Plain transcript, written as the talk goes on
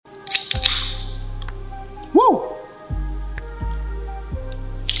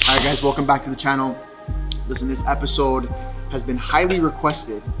Alright guys, welcome back to the channel. Listen, this episode has been highly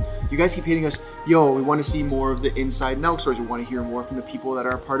requested. You guys keep hitting us, yo, we want to see more of the inside Nelk stories. We want to hear more from the people that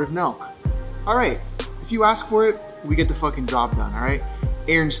are a part of Nelk. Alright, if you ask for it, we get the fucking job done, alright?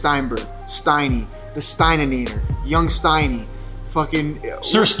 Aaron Steinberg, Steiny, the Steininator, Young Steiny, fucking...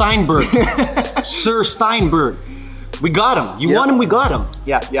 Sir Steinberg. Sir Steinberg. We got him. You want him, we got him.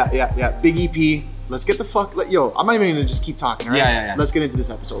 Yeah. Big EP. Let's get the fuck... Yo, I'm not even gonna just keep talking, alright? Yeah. Let's get into this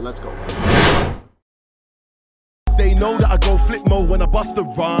episode. Let's go. They know that I go flip mode when I bust the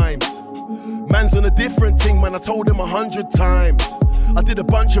rhymes. Man's on a different thing, man, I told him 100 times. I did a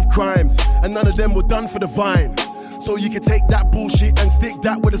bunch of crimes, and none of them were done for the vine. So you can take that bullshit and stick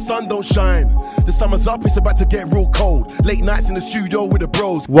that where the sun don't shine. The summer's up, it's about to get real cold. Late nights in the studio with the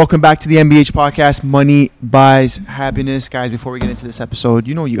bros. Welcome back to the MBH podcast. Money buys happiness. Guys, before we get into this episode,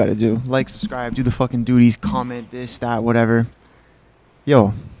 you know what you gotta do. Like, subscribe, do the fucking duties, comment, this, that, whatever.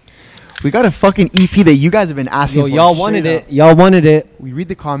 Yo, we got a fucking EP that you guys have been asking for. Y'all wanted it. Y'all wanted it. We read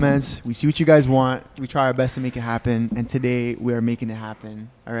the comments. We see what you guys want. We try our best to make it happen. And today, we are making it happen.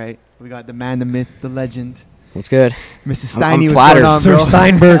 All right? We got the man, the myth, the legend. What's good? Mr. Steiny, I'm what's going flattered. on, Sir bro?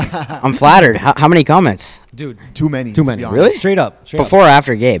 Steinberg. I'm flattered. How many comments? Dude, Too many. too to many. be honest. Really? Straight up. Before or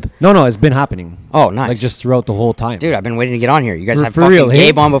after Gabe? No, it's been happening. Oh, nice. Like just throughout the whole time. Dude, I've been waiting to get on here. You guys have For fucking real, eh?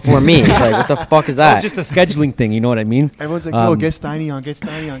 Gabe on before me. It's like, what the fuck is That that? was just a scheduling thing, you know what I mean? Everyone's like, yo, get Steiny on, get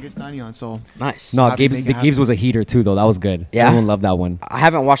Steiny on, get Steiny on. So, Nice. No, Happy to make it Gabe's was a heater too, though. That was good. Yeah? Everyone loved that one. I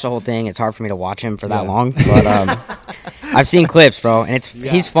haven't watched the whole thing. It's hard for me to watch him for that Yeah. long. But I've seen clips, bro. And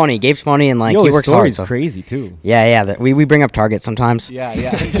he's funny. Gabe's funny and like Yo, he his works hard. story's So. crazy too. Yeah. We bring up Target sometimes.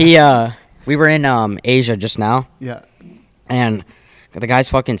 Yeah. We were in Asia just now. yeah. And the guy's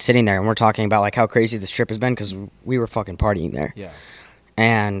fucking sitting there and we're talking about like how crazy this trip has been because we were fucking partying there. Yeah.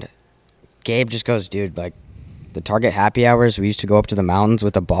 And Gabe just goes, dude, like the Target happy hours, we used to go up to the mountains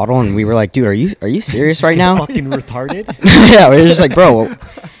with a bottle and we were like, dude, are you serious right now? Fucking retarded. Yeah, we were just like, bro,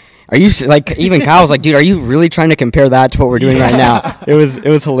 are you like, even Kyle was like, dude, are you really trying to compare that to what we're doing right now? It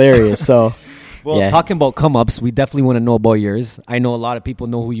was hilarious. So Well, yeah. talking about come-ups, we definitely want to know about yours. I know a lot of people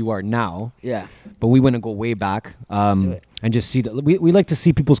know who you are now, yeah. but we want to go way back do it. and just see. We like to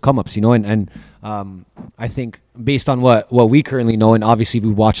see people's come-ups, you know, and I think based on what we currently know, and obviously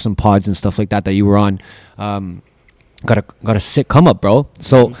we watched some pods and stuff like that you were on, got a sick come-up, bro.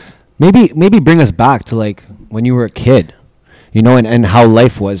 So maybe bring us back to like when you were a kid, you know, and how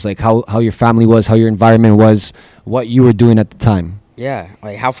life was, like how your family was, how your environment was, what you were doing at the time. Yeah.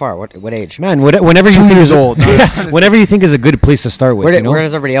 Like how far? What age? Man, whenever you 2 think years is old. whenever you think is a good place to start with, Where you know? where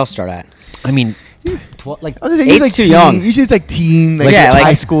does everybody else start at? I mean, like I was gonna say, Eight's like too teen. young. Usually it's like teen, like, Yeah, like-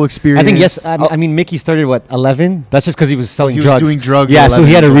 high school experience. I think yes. I mean, Mickey started what 11. That's just because he was selling He was drugs. doing drugs Yeah, at so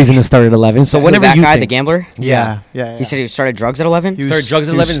he had a 11. reason to start at 11. So Who, whenever that you guy, think, the gambler, Yeah. he said he started drugs at 11. He was- started drugs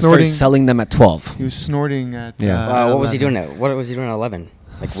at he was 11 and snorting. started selling them at 12. He was snorting at. Yeah. What was he 11. doing? What was he doing at 11?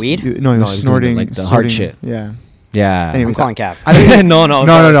 Like weed? No, he No, was he was doing snorting like the snorting- hard shit. Yeah. Yeah. I'm Anyways, calling cap. I don't- no.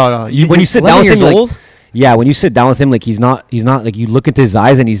 No. When you sit down 11 with him, years like, old? yeah, when you sit down with him, like he's not like you look into his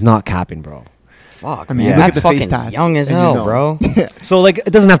eyes and he's not capping, bro. Fuck, I mean, man, look at that's the face fucking tats young as and you hell, know. bro. So like it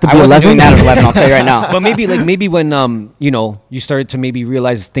doesn't have to be I wasn't 11. doing that at 11. I'll tell you right now. But maybe when you know you started to maybe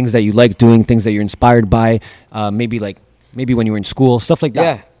realize things that you like doing, things that you're inspired by, maybe when you were in school, stuff like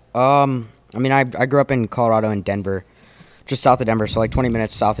that. Yeah. I mean, I grew up in Colorado in Denver, just south of Denver, so like 20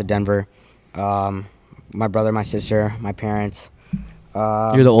 minutes south of Denver. My brother, my sister, my parents.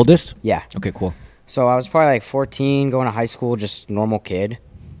 You're the oldest? Yeah. Okay, cool. So I was probably like 14, going to high school, just normal kid.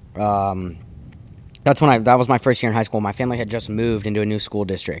 That was my first year in high school. My family had just moved into a new school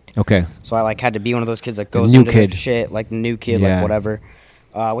district. Okay. So I like had to be one of those kids that goes new into kid. the shit, like the new kid, Yeah. like whatever.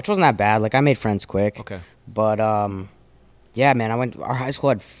 Which wasn't that bad. Like I made friends quick. Okay. But yeah, man, our high school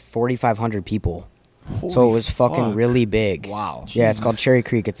had 4,500 people. So it was fucking really big. Wow. Yeah, it's called Cherry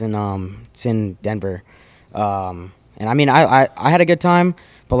Creek. It's in Denver. And I mean, I had a good time,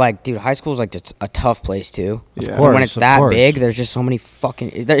 but like, dude, high school is like a tough place too. Of And course, when it's of that course. big, there's just so many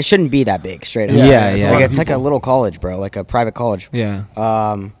fucking. It shouldn't be that big, straight up. Yeah, it's yeah. a lot Like of it's like a people. little college, bro, like a private college. Yeah.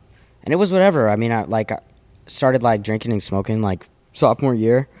 And it was whatever. I mean, I started like drinking and smoking like sophomore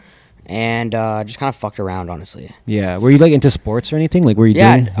year, and just kind of fucked around, honestly. Yeah. Were you like into sports or anything? Like were you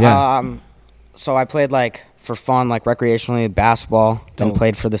doing? Yeah. So I played like for fun, like recreationally, basketball. Then Dope.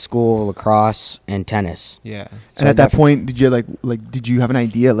 played for the school, lacrosse, and tennis. Yeah. And at that point, did you did you have an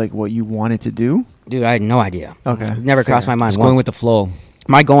idea like what you wanted to do? Dude, I had no idea. Okay. Never crossed my mind. Just going once. with the flow.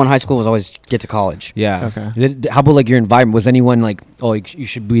 My goal in high school was always get to college. Yeah. Okay. How about like your environment? Was anyone like, oh, you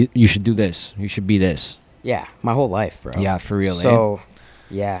should do this. You should be this. Yeah, my whole life, bro. Yeah, for real. So,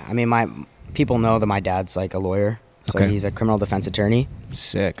 yeah, I mean, my people know that my dad's like a lawyer. So Okay. he's a criminal defense attorney.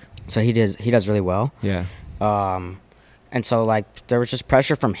 Sick. So he does really well. Yeah. And so like there was just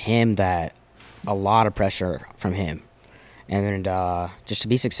pressure from him, that a lot of pressure from him, and just to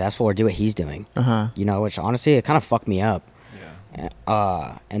be successful or do what he's doing, you know, which honestly it kind of fucked me up.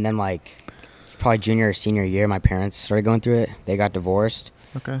 Yeah. And then like probably junior or senior year, my parents started going through it. They got divorced.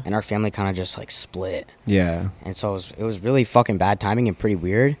 Okay. And our family kind of just like split. Yeah. And so it was really fucking bad timing and pretty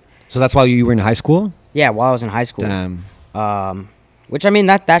weird. So that's why you were in high school? Yeah, while I was in high school. Damn. Which I mean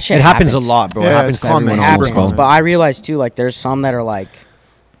that shit It happens a lot, bro. Yeah, it happens it's to common. everyone It almost, happens, bro. But I realized too, like there's some that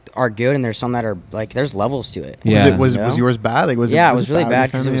are good, and there's some that are like there's levels to it. Yeah. Was You know? yours bad? Like was Yeah, it it was really with your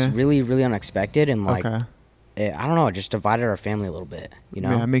bad because it was family? really, really unexpected, and like Okay. I don't know, it just divided our family a little bit, you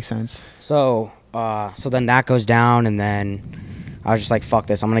know. Yeah, it makes sense. So then that goes down, and then I was just like, fuck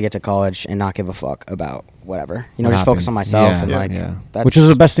this, I'm gonna get to college and not give a fuck about whatever, you know, What just focus happened? on myself Yeah. and Yeah. like Yeah. that's Which is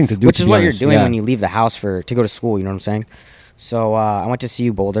the best thing to do. which to is be what you're honest. doing Yeah. when you leave the house to go to school, you know what I'm saying? So I went to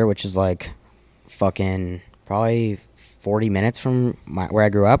CU Boulder, which is like fucking probably 40 minutes from where I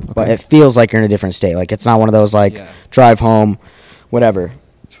grew up, but it feels like you're in a different state. Like it's not one of those like Yeah. drive home, whatever.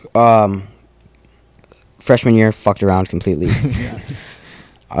 Freshman year, fucked around completely.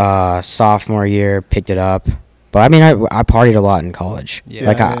 Sophomore year, picked it up. But I mean, I partied a lot in college. Yeah.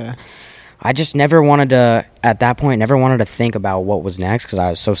 Like Yeah. I just never wanted to, at that point, never wanted to think about what was next because I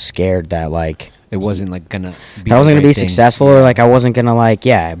was so scared that like It wasn't like gonna be I wasn't the gonna be right thing. successful or like I wasn't gonna like be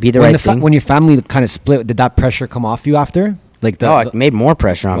the when right thing. when your family kind of split, did that pressure come off you after? Like No, it made more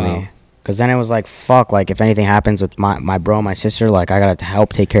pressure on Wow. me because then it was like fuck. Like if anything happens with my bro, my sister, like I gotta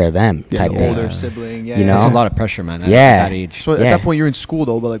help take care of them. Yeah, type the thing. older sibling. Yeah, You know? That's yeah. a lot of pressure, man. At Yeah. that age. So at Yeah. that point, you're in school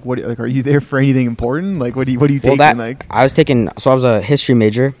though. But like, what? Like, are you there for anything important? Like, what are you Well, taking? that Like, I was a history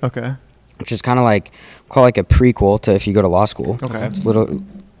major, okay, which is kind of like called like a prequel to if you go to law school. Okay.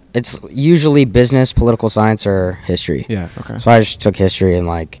 It's usually business, political science, or history. Yeah. okay. So I just took history, and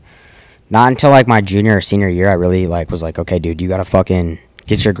like not until like my junior or senior year I really like was like, okay, dude, you gotta fucking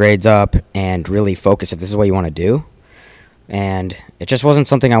get your grades up and really focus if this is what you want to do. And it just wasn't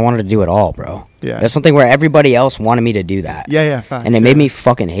something I wanted to do at all, bro. Yeah. It's something where everybody else wanted me to do that. Yeah, facts, And it made me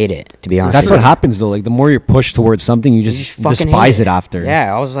fucking hate it, to be honest. That's with what you. happens though. Like the more you're pushed towards something, you You just fucking hate despise it after.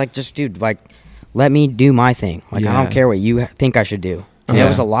 Yeah, I was like, just dude, like, let me do my thing. Like, I Yeah. don't care what you think I should do. And Yeah. there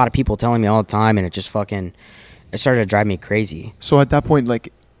was a lot of people telling me all the time, and it just fucking, it started to drive me crazy. So at that point,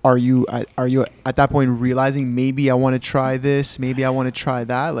 like, are you at that point realizing maybe I want to try this, maybe I want to try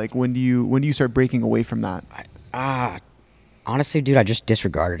that? Like, when do you start breaking away from that? Honestly, dude, I just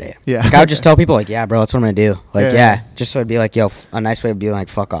disregarded it. Yeah. Like, I would just tell people, like, yeah, bro, that's what I'm going to do. Like, Yeah. yeah. Just so it'd be like, yo, a nice way of being like,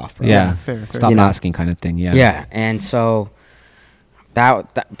 fuck off, bro. Yeah. fair. Stop You know. asking, kind of thing. Yeah. Yeah. And so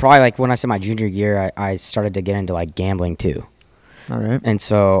that probably like when I said my junior year, I started to get into like gambling too. All right. And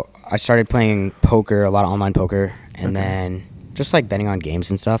so I started playing poker, a lot of online poker, and Okay. then just like betting on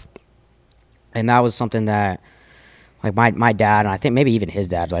games and stuff. And that was something that like my dad, and I think maybe even his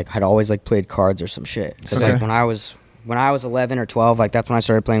dad, like had always like played cards or some shit. Because Okay. like when I was 11 or 12, like that's when I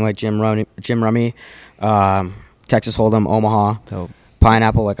started playing like Jim Rummy, Texas Hold'em, Omaha, So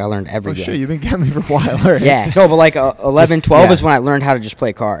Pineapple. Like I learned every Oh game. shit, you've been gambling for a while. All right. Yeah, no, but like 11, Just- 12 yeah. is when I learned how to just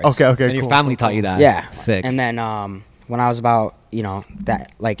play cards. Okay. and your family taught you that. Yeah. Sick. And then when I was about,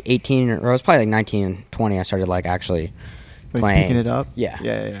 that like 18 or I was probably like 19 and 20, I started like actually Like playing. picking it up. Yeah.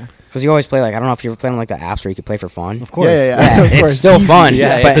 Yeah. Because you always play like, I don't know if you ever played on like the apps where you could play for fun. Of course. Yeah. Yeah, Of course, it's still easy. fun.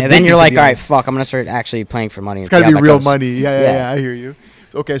 Yeah, but it's then you're addictive, like, to be all right, honest. fuck, I'm gonna start actually playing for money. It's and see gotta how be that real goes. money. Yeah. I hear you.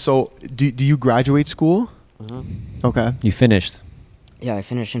 Okay, so do you graduate school? Mm-hmm. Okay. You finished. Yeah, I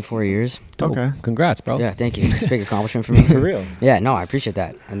finished in 4 years. Dope. Okay. Congrats, bro. Yeah, thank you. It's a big accomplishment for me. For real. Yeah, no, I appreciate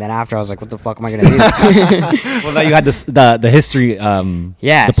that. And then after, I was like, what the fuck am I gonna do? Well, now you had the history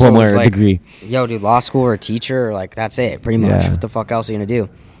Yeah, so diploma it was or like, degree. Yo, dude, law school or teacher, or like that's it, pretty much. Yeah. What the fuck else are you gonna do?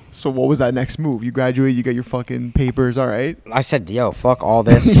 So what was that next move? You graduate, you get your fucking papers, all right? I said, yo, fuck all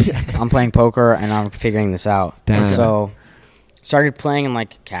this. I'm playing poker and I'm figuring this out. Damn. And so started playing in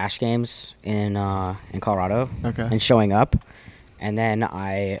like cash games in Colorado Okay. and showing up. And then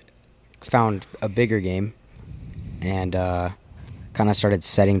I found a bigger game and kind of started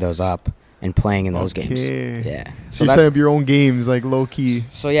setting those up and playing in those games. Okay. Yeah. So you that's- set up your own games, like low key.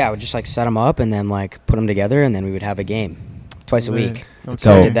 So yeah, I would just like set them up and then like put them together and then we would have a game twice a Lit. week. Okay.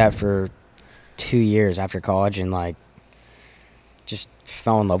 So I So- did that for 2 years after college and like just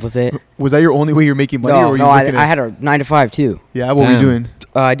fell in love with it. Was that your only way you're making money? or No, were no, you I looking at- had a 9 to 5 too. Yeah, what were you Damn. doing?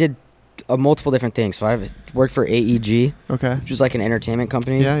 I did multiple different things. So I worked for AEG, Okay. which is like an entertainment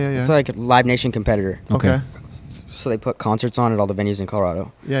company. Yeah. It's like a Live Nation competitor. Okay. So they put concerts on at all the venues in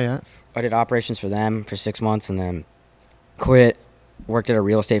Colorado. Yeah. I did operations for them for 6 months and then quit. Worked at a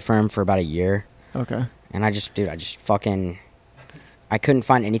real estate firm for about a year. Okay. And I just fucking, I couldn't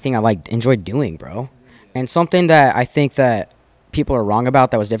find anything I enjoyed doing, bro. And something that I think that people are wrong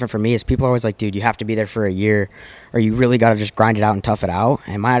about that was different for me is people are always like, dude, you have to be there for a year, or you really got to just grind it out and tough it out.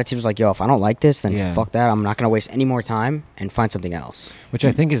 And my attitude was like, yo, if I don't like this, then fuck that. I'm not going to waste any more time and find something else. Which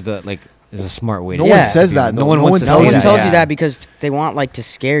I think is is a smart way. No one says that. No one wants to say No one that. tells you that because they want to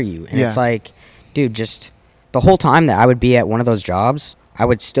scare you. And it's like, dude, just the whole time that I would be at one of those jobs, I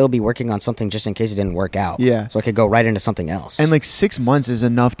would still be working on something just in case it didn't work out. Yeah. So I could go right into something else. And 6 months is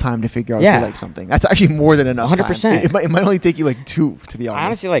enough time to figure out if you like something. That's actually more than enough 100%. time. It might only take you 2, to be honest.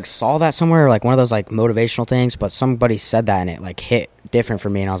 I honestly saw that somewhere, one of those motivational things, but somebody said that and it hit different for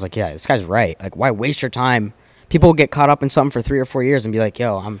me. And I was like, yeah, this guy's right. Why waste your time? People get caught up in something for 3 or 4 years and be like,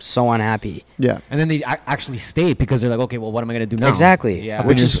 yo, I'm so unhappy. Yeah. And then they actually stay because they're like, okay, well, what am I going to do now? Exactly. Yeah.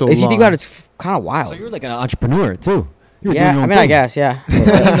 Which is so if you think about it, it's kind of wild. So you're like an entrepreneur too. You were Yeah, doing your own I thing. guess, yeah.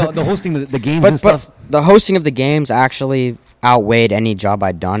 the hosting the games and stuff. But the hosting of the games actually outweighed any job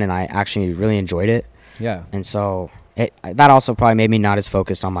I'd done, and I actually really enjoyed it. Yeah. And so that also probably made me not as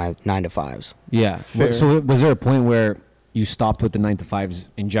focused on my 9 to 5s. Yeah. Fair. So was there a point where you stopped with the 9 to 5s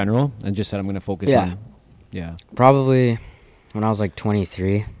in general and just said, I'm going to focus on... Yeah. Probably when I was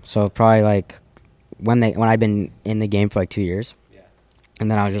 23. So probably when I'd been in the game for 2 years. Yeah.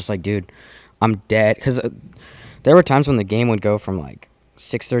 And then I was just like, dude, I'm dead. Because there were times when the game would go from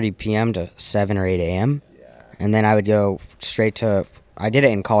 6:30 p.m. to 7 or 8 a.m. Yeah. And then I would go straight to... I did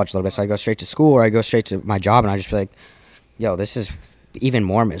it in college a little bit, so I'd go straight to school or I'd go straight to my job, and I'd just be like, yo, this is even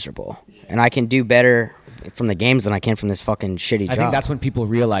more miserable. And I can do better from the games than I can from this fucking shitty job. I think that's when people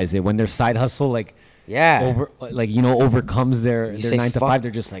realize it. When their side hustle, overcomes their 9 to 5,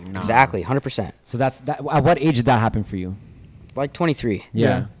 they're just like, nah. Exactly, 100%. So that's that. At what age did that happen for you? 23.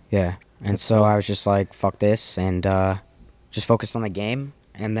 Yeah. Yeah. And so I was just like, fuck this, and just focused on the game.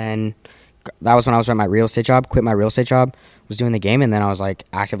 And then that was when I was at my real estate job, quit my real estate job, was doing the game, and then I was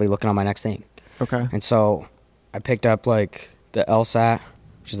actively looking on my next thing. Okay. And so I picked up the LSAT,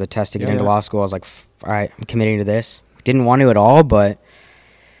 which is the test to get into law school. I was like, all right, I'm committing to this. Didn't want to at all, but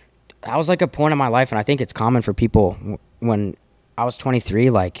that was a point in my life, and I think it's common for people when I was 23,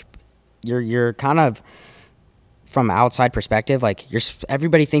 you're kind of, from outside perspective,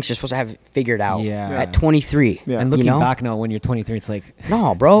 everybody thinks you're supposed to have it figured out at 23. Yeah. And looking back now, when you're 23, it's like,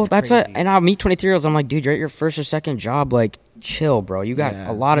 no, bro, that's crazy. what. And I'll meet 23-year-olds. I'm like, dude, you're at your first or second job. Chill, bro. You got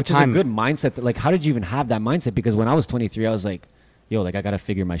a lot of time. Which is a good mindset. How did you even have that mindset? Because when I was 23, I was like, yo, I gotta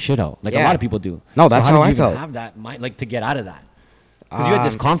figure my shit out. A lot of people do. No, that's so how did I you even felt. have that mind, to get out of that. Because you had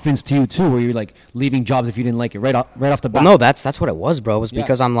this confidence to you too, where you're leaving jobs if you didn't like it right off the bat. Well, no, that's what it was, bro. It was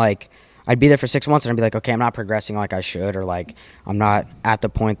because I'm I'd be there for 6 months and I'd be like, okay, I'm not progressing like I should, or I'm not at the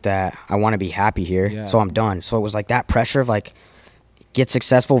point that I want to be happy here, so I'm done. So it was that pressure of get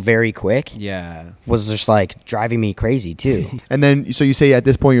successful very quick. Yeah, was just driving me crazy too. And then, so you say at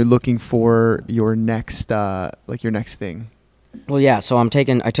this point you're looking for your next, your next thing. Well, yeah. So I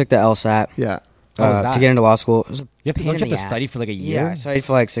took the LSAT. Yeah. To get into law school. It was don't you have to study for a year? Yeah, I studied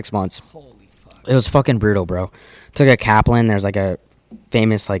for 6 months. Holy fuck. It was fucking brutal, bro. Took a Kaplan. There's a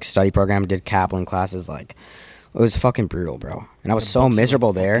famous study program. Did Kaplan classes. It was fucking brutal, bro. And I was so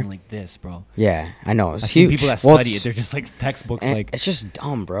miserable there. Like this, bro. Yeah, I know. It's I huge. see people that study it. They're just textbooks. It's just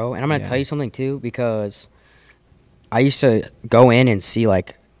dumb, bro. And I'm gonna tell you something too, because I used to go in and see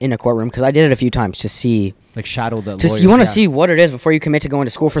in a courtroom, because I did it a few times to see. Shadow the Just lawyers. you want to see what it is before you commit to going to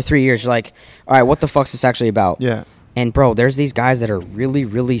school for 3 years. You're like, all right, what the fuck's this actually about? Yeah. And bro, there's these guys that are really,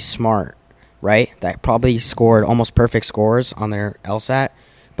 really smart, right? That probably scored almost perfect scores on their LSAT,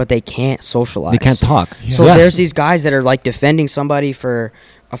 but they can't socialize. They can't talk. So there's these guys that are defending somebody for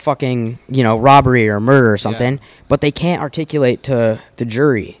a fucking, robbery or murder or something, but they can't articulate to the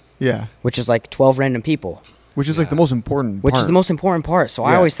jury. Yeah. Which is 12 random people. Which is the most important part. Which is the most important part. So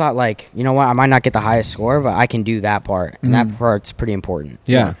I always thought you know what, I might not get the highest score, but I can do that part. And that part's pretty important.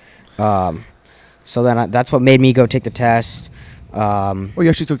 Yeah. So then that's what made me go take the test. Oh, you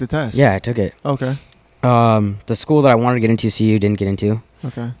actually took the test? Yeah, I took it. Okay. The school that I wanted to get into, CU, didn't get into.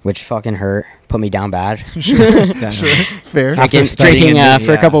 Okay. Which fucking hurt. Put me down bad. Sure. Fair. Drinking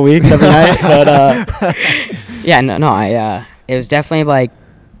for a couple weeks every night. But it was definitely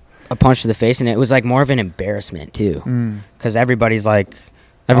a punch to the face, and it was more of an embarrassment too, because everybody's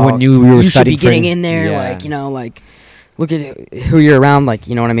everyone knew you were should studying. be getting in there, look at who you're around,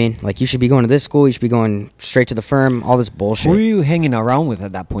 you know what I mean? You should be going to this school, you should be going straight to the firm, all this bullshit. Who were you hanging around with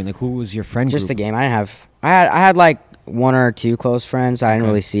at that point? Who was your friend Just group? the game. I had one or two close friends I didn't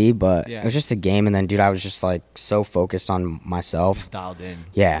really see, but it was just the game. And then, dude, I was just so focused on myself. Dialed in.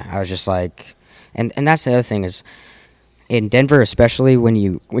 Yeah, I was just and that's the other thing is, in Denver, especially when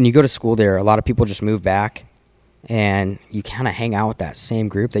you go to school there, a lot of people just move back, and you kind of hang out with that same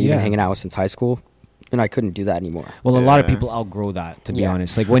group that you've been hanging out with since high school. And I couldn't do that anymore. Well, a lot of people outgrow that, to be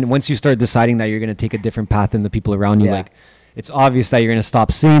honest. Like once you start deciding that you're going to take a different path than the people around you, like it's obvious that you're going to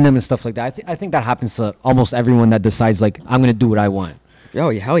stop seeing them and stuff like that. I think that happens to almost everyone that decides like, I'm going to do what I want. Oh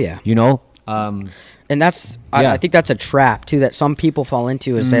yeah, hell yeah. You know? And that's I think that's a trap too that some people fall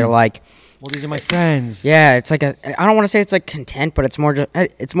into is they're like, well, these are my friends. Yeah, it's like I don't want to say it's like content, but it's more just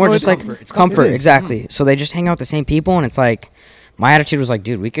just like comfort. It's comfort. comfort. Exactly. So they just hang out with the same people, and it's like my attitude was like,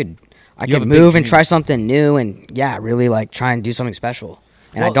 dude, I You have could a big move and try dreams. something new, and really like try and do something special.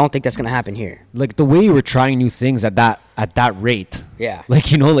 And I Well- don't think that's gonna happen here. Like the way you were trying new things at that rate. Yeah.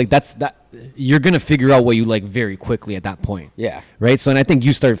 Like, you know, like that you're going to figure out what you like very quickly at that point. Yeah. Right? So, and I think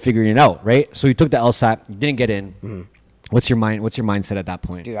you started figuring it out, right? So you took the LSAT, you didn't get in. What's your mindset at that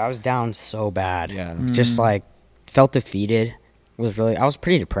point? Dude, I was down so bad. Yeah. Just like felt defeated. I was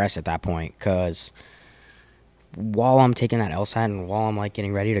pretty depressed at that point because while I'm taking that LSAT and while I'm like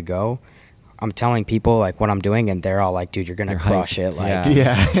getting ready to go, I'm telling people like what I'm doing, and they're all like, "Dude, you're gonna crush it!" Like,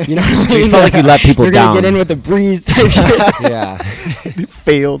 Yeah. Yeah. you know, what I So you mean? felt like you let people you're down. gonna get in with the breeze type shit. Yeah.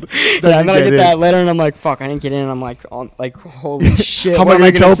 Failed. Yeah, Doesn't and then I get in. that letter, and I'm like, "Fuck, I didn't get in." And I'm like, holy shit! How what am I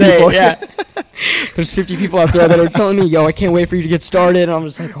am I gonna gonna tell say? people? Yeah, there's 50 people out there that are telling me, "Yo, I can't wait for you to get started." And I'm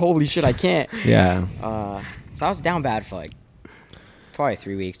just like, "Holy shit, I can't." Yeah. So I was down bad for like probably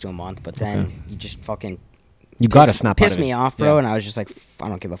 3 weeks to a month, but then Okay. you just fucking You got to snap out pissed of it. me off, bro, Yeah. and I was just like, I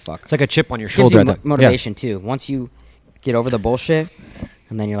don't give a fuck. It's like a chip on your Gives shoulder. you at that- motivation too. Once you get over the bullshit,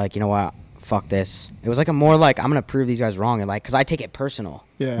 and then you're like, you know what, fuck this. It was like a more like I'm gonna prove these guys wrong, and like because I take it personal,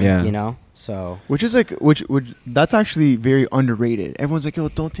 Yeah. you know. So Which is like, which that's actually very underrated. Everyone's like, yo,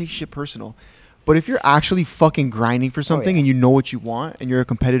 don't take shit personal. But if you're actually fucking grinding for something yeah. and you know what you want and you're a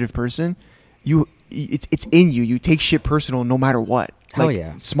competitive person, it's in you. You take shit personal no matter what. Hell Like,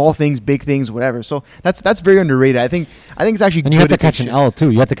 yeah. small things, big things, whatever. So that's very underrated. I think it's actually And you good have to catch take an shit. L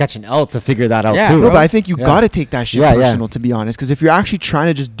too. You have to catch an L to figure that out Yeah, too. No, bro. but I think you Yeah. got to take that shit Yeah, yeah. personal, to be honest. Because if you're actually trying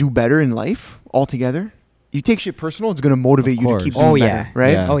to just do better in life altogether, you take shit personal, it's going to motivate Of you to course. keep doing oh better, yeah,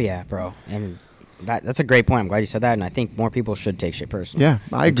 right? Yeah. Oh yeah, bro. And that's a great point. I'm glad you said that, and I think more people should take shit personal. Yeah,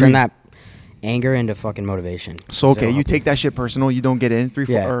 I And agree. Turn that anger into fucking motivation. So okay, It'll you help take that shit personal. You don't get in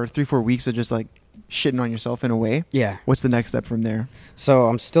Yeah. 3-4 weeks of just like shitting on yourself in a way. Yeah. What's the next step from there? So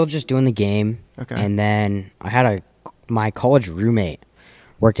I'm still just doing the game. Okay. And then I had my college roommate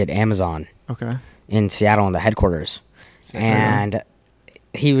worked at Amazon Okay. in Seattle in the headquarters. And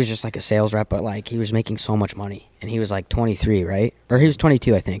he was just like a sales rep, but like he was making so much money. And he was like 23, right? Or he was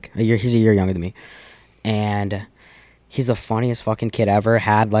 22, I think. He's a year younger than me. And he's the funniest fucking kid ever.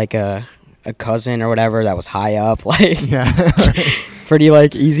 Had like a cousin or whatever that was high up, like Yeah. pretty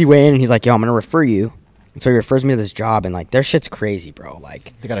like easy way in. And he's like, yo, I'm gonna refer you. And so he refers me to this job, and like their shit's crazy, bro.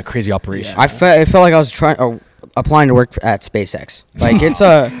 Like They got a crazy operation. it felt like I was applying to work at SpaceX. Like it's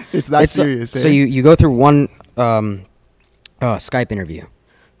It's that serious, So eh? you go through one Skype interview,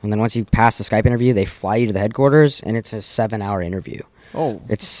 and then once you pass the Skype interview, they fly you to the headquarters, and it's a 7-hour interview. Oh.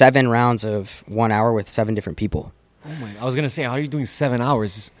 It's 7 rounds of 1 hour with 7 different people. Oh my! I was gonna say, how are you doing 7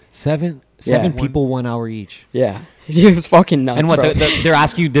 hours? Seven Yeah. people, 1 hour each. Yeah, it was fucking nuts. And what? bro. They're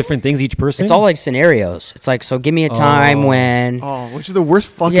asking you different things each person. It's all like scenarios. It's like, so give me a time Oh. when. Oh, which is the worst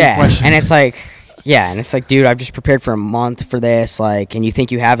fucking Yeah, question. and it's like, dude, I've just prepared for a month for this, like, and you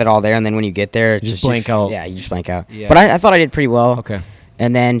think you have it all there, and then when you get there, it's You just blank out. Yeah, you just blank out. Yeah. But I thought I did pretty well. Okay.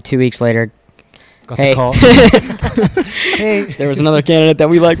 And then 2 weeks later, Got hey, the call. hey, there was another candidate that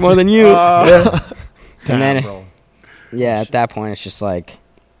we like more than you. Damn, and then, bro. yeah, at that point, it's just like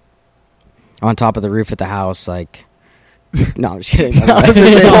on top of the roof at the house, like. No, I'm just kidding. I was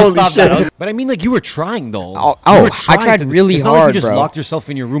gonna say, No, holy stop shit. that. But I mean, like, you were trying though. Oh, You were I tried trying really it's not like hard, you just bro. locked yourself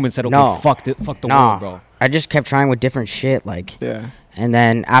in your room and said, "Okay, No. fuck the Nah, world, bro." I just kept trying with different shit, like. yeah. And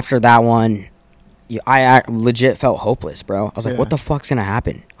then after that one, I legit felt hopeless, bro. I was like, Yeah. what the fuck's going to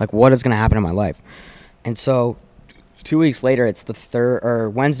happen? Like, what is going to happen in my life? And so 2 weeks later, it's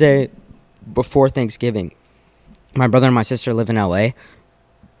the Wednesday before Thanksgiving. My brother and my sister live in LA.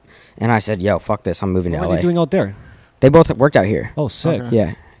 And I said, yo, fuck this. I'm moving What to are LA. you doing out there? They both worked out here. Oh, sick. Okay.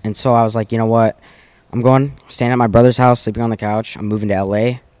 Yeah. And so I was like, you know what? I'm staying at my brother's house, sleeping on the couch. I'm moving to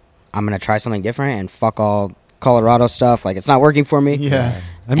LA. I'm going to try something different and fuck all Colorado stuff. Like, it's not working for me. Yeah.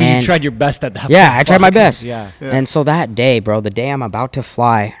 I mean, you And- tried your best at that. Yeah, point. I tried my Fuck. best. Yeah. Yeah. And so that day, bro, the day I'm about to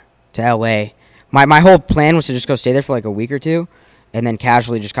fly to LA, my whole plan was to just go stay there for like a week or two and then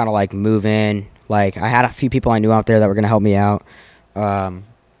casually just kind of like move in. Like, I had a few people I knew out there that were going to help me out.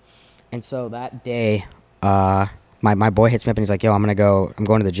 And so that day, my boy hits me up and he's like, yo, I'm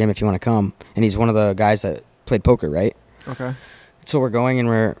going to the gym if you want to come. And he's one of the guys that played poker, right? Okay. So we're going and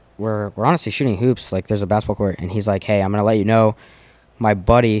we're honestly shooting hoops. Like there's a basketball court, and he's like, "Hey, I'm gonna let you know, my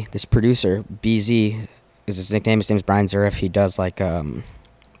buddy, this producer, BZ, is his nickname. His name's Brian Zurif. He does like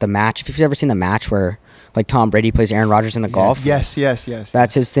the match. If you've ever seen the match where like Tom Brady plays Aaron Rodgers in the golf, Yes.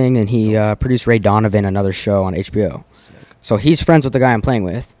 that's his thing. And he produced Ray Donovan, another show on HBO. So he's friends with the guy I'm playing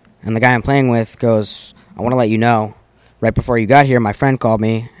with, and the guy I'm playing with goes, "I want to let you know, right before you got here, my friend called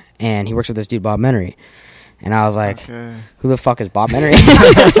me, and he works with this dude Bob Menery." And I was like, "Who the fuck is Bob Menery?"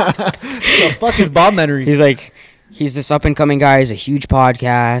 Who the fuck is Bob Menery? He's like, he's this up and coming guy. He's a huge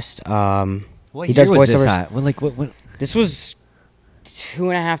podcast. What he year does was this voiceovers. at? What? This was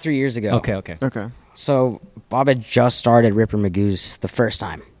 2.5, 3 years ago. Okay. So Bob had just started Ripper Magoo's the first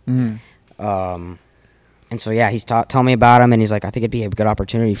time. Mm-hmm. And so yeah, he's telling me about him, and he's like, "I think it'd be a good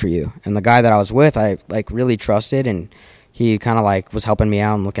opportunity for you." And the guy that I was with, I like really trusted, and he kind of like was helping me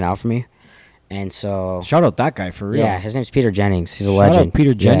out and looking out for me. And so Shout out that guy for real. yeah, his name's Peter Jennings. He's a Shout legend. out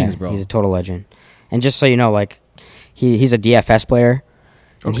Peter Jennings, Yeah, bro. He's a total legend. And just so you know, like he's a DFS player,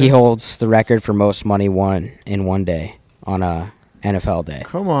 and he holds the record for most money won in one day on a NFL day.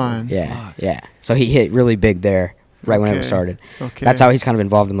 Come on. Yeah, yeah. So he hit really big there right when it Okay. started. Okay. That's how he's kind of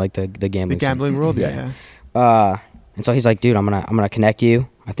involved in like the gambling. The gambling scene. world. Yeah. And so he's like, "Dude, I'm gonna connect you.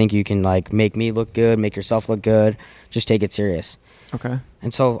 I think you can like make me look good, make yourself look good. Just take it serious." Okay.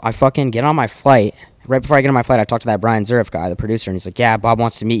 And so I fucking get on my flight. Right before I get on my flight, I talk to that Brian Zurif guy, the producer, and he's like, "Yeah, Bob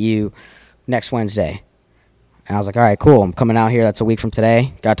wants to meet you next Wednesday." And I was like, "All right, cool. I'm coming out here. That's a week from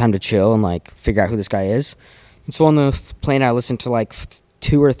today. Got time to chill and like figure out who this guy is." And so on the plane, I listened to like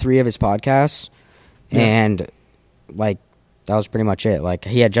 2 or 3 of his podcasts, and like that was pretty much it. Like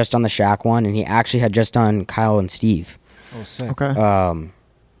he had just done the Shaq one, and he actually had just done Kyle and Steve. Oh, sick. Okay.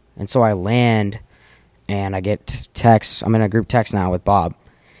 And so I land, and I get texts. I'm in a group text now with Bob,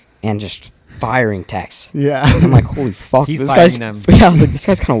 and just firing texts. Yeah. I'm like, holy fuck, He's this firing guy's them. Yeah, I was like, this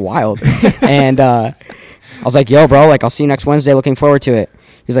guy's kind of wild. And I was like, "Yo, bro, like I'll see you next Wednesday. Looking forward to it."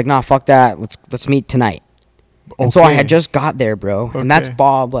 He's like, "Nah, fuck that. Let's meet tonight." And so I had just got there, bro, and that's Okay.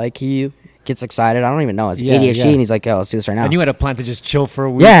 Bob. Like he gets excited. I don't even know. It's Yeah, ADHD, yeah. and he's like, "Yo, let's do this right now." And you had a plan to just chill for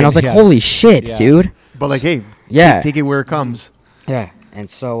a week. Yeah, and I was like, yeah. holy shit, Yeah. dude. But like, hey, Yeah. take it where it comes. Yeah. And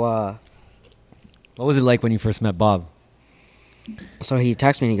so What was it like when you first met Bob? so he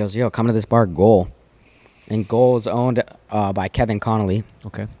texts me and he goes, "Yo, come to this bar, Goal." And Goal is owned by Kevin Connolly,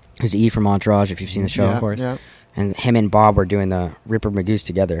 Okay. who's E from Entourage, if you've seen the show. Yeah, course. Yeah. And him and Bob were doing the Ripper Magoos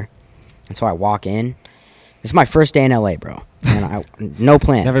together. And so I walk in. This is my first day in LA, bro. And I no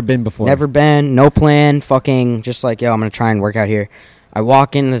plan. Never been before. Never been, no plan, fucking just like, yo, I'm going to try and work out here. I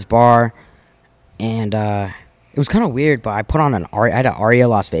walk in this bar, and it was kind of weird, but I put on I had an Aria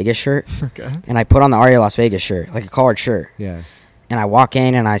Las Vegas shirt. Okay. And I put on the Aria Las Vegas shirt, like a collared shirt. Yeah. And I walk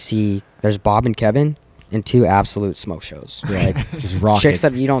in, and I see there's Bob and Kevin in 2 absolute smoke shows. Like, Just rockets. chicks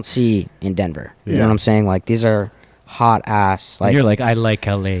that you don't see in Denver. You know Yeah. what I'm saying? Like, these are hot ass. And Like, you're like, I like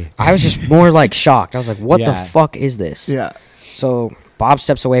LA. I was just more like shocked. I was like, what the Yeah. fuck is this? Yeah. So Bob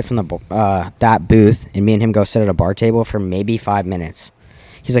steps away from the that booth, and me and him go sit at a bar table for maybe 5 minutes.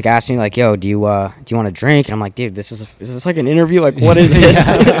 He's like asking me like, "Yo, do you want a drink?" And I'm like, "Dude, is this like an interview? Like, what is this?"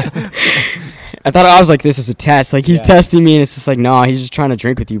 I was like, "This is a test. Like, he's testing me," and it's just like, "No, he's just trying to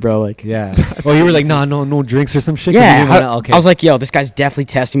drink with you, bro." Like, Yeah. Oh, you were like, no drinks or some shit? 'Cause you yeah. didn't wanna- okay. I was like, "Yo, this guy's definitely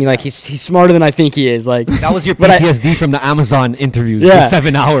testing me. Like, he's smarter than I think he is." Like, that was your but I- PTSD from the Amazon interviews. Yeah. The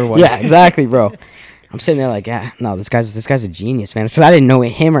 7-hour one. Yeah, exactly, bro. I'm sitting there like, yeah, no, this guy's a genius, man. So I didn't know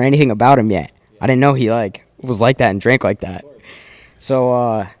him or anything about him yet. I didn't know he like was like that and drank like that.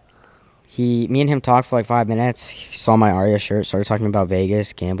 So me and him talked for like 5 minutes. He saw my Aria shirt, started talking about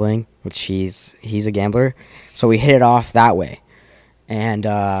Vegas gambling, which he's a gambler. So we hit it off that way, and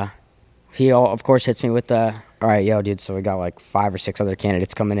he of course hits me with the, "All right, yo, dude. So we got like 5 or 6 other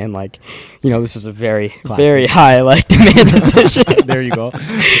candidates coming in. Like, this is a very very high like demand position." There you go.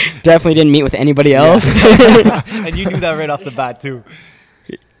 Definitely didn't meet with anybody else. And you knew that right off the bat, too.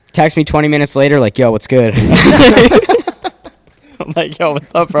 Text me 20 minutes later, like, "Yo, what's good?" I'm like, "Yo,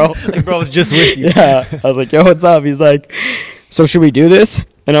 what's up, bro?" Like, bro, I was just with you. Yeah. I was like, "Yo, what's up?" He's like, "So should we do this?"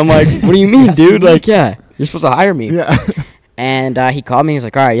 And I'm like, "What do you mean, dude? Like, yeah, you're supposed to hire me." Yeah. And he called me. He's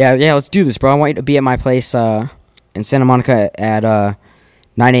like, "All right, yeah, let's do this, bro. I want you to be at my place in Santa Monica at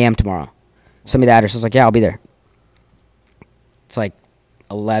 9 a.m. tomorrow. Send me the address." I was like, "Yeah, I'll be there." It's like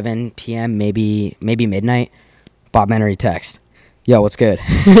 11 p.m., maybe midnight. Bob Menery text, "Yo, what's good?"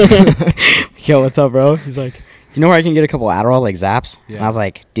 "Yo, what's up, bro?" He's like, "Do you know where I can get a couple Adderall, like Zaps?" Yeah. And I was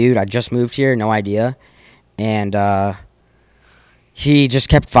like, "Dude, I just moved here, no idea." And he just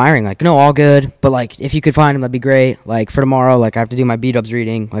kept firing, like, "No, all good, but like if you could find him, that'd be great. Like for tomorrow, like I have to do my B-dubs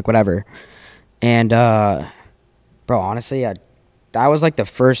reading, like whatever." And bro, Bro, honestly, that was like the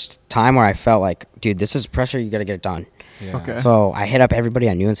first time where I felt like, dude, this is pressure. You got to get it done. Yeah. Okay. So I hit up everybody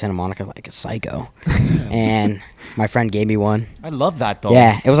I knew in Santa Monica like a psycho. And my friend gave me one. I love that though.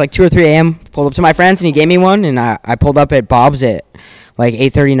 Yeah, it was like 2 or 3 a.m. Pulled up to my friends and he gave me one. And I pulled up at Bob's at like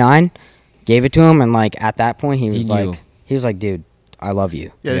 8:39. Gave it to him. And like at that point, he was knew. like, dude, I love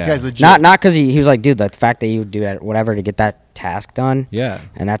you. Yeah, this Yeah. guy's legit. Not because he was like, dude, the fact that you would do that, whatever, to get that task done. Yeah.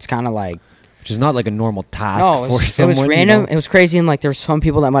 And that's kind of like, Which is not like a normal task no, for it someone. was you random. know? It was crazy, and like there were some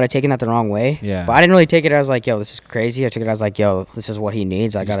people that might have taken that the wrong way. Yeah. But I didn't really take it as like, yo, this is crazy. I took it as like, yo, this is what he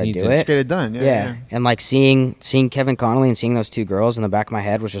needs. I He just gotta needs do it. Just it. get it done. Yeah. Yeah. And like seeing Kevin Connolly and seeing those 2 girls in the back of my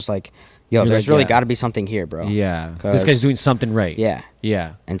head was just like, yo, You're there's like, really yeah. got to be something here, bro. Yeah. This 'Cause- guy's doing something right. Yeah.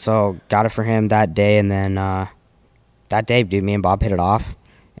 Yeah. And so got it for him that day, and then that day, dude, me and Bob hit it off,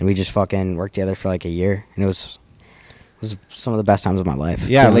 and we just fucking worked together for like a year, and it was some of the best times of my life. to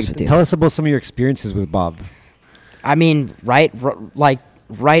be Yeah. honest Like, with you. tell us about some of your experiences with Bob. I mean, right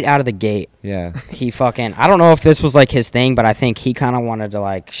out of the gate, Yeah. he fucking, I don't know if this was like his thing, but I think he kind of wanted to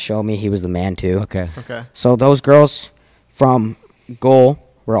like show me he was the man too. Okay. Okay. So those girls from Goal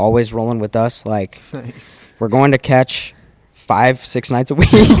were always rolling with us. Like, Nice. we're going to catch 5-6 nights a week.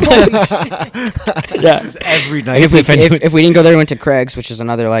 Yeah. Every night. And if we didn't go there, we went to Craig's, which is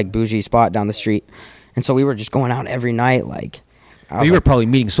another like bougie spot down the street. And so we were just going out every night. Like, I was you were like, probably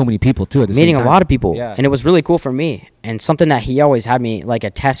meeting so many people too at the meeting same a time. lot of people. Yeah. And it was really cool for me. And something that he always had me, like a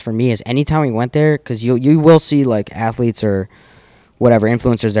test for me, is anytime we went there, because you will see like athletes or whatever,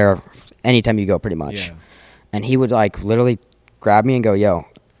 influencers there anytime you go pretty much. Yeah. And he would like literally grab me and go, yo,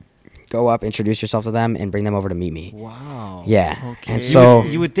 go up, introduce yourself to them, and bring them over to meet me. Wow. Yeah. Okay. And so,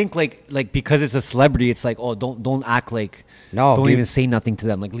 you would think like because it's a celebrity, it's like, oh, don't act like, no, don't dude, even say nothing to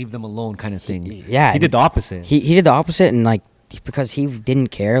them, like leave them alone, kind of thing. yeah. He did the opposite. He did the opposite, and like because he didn't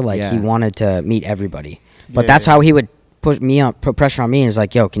care, like Yeah. he wanted to meet everybody. But Yeah, that's yeah. how he would put pressure on me, and was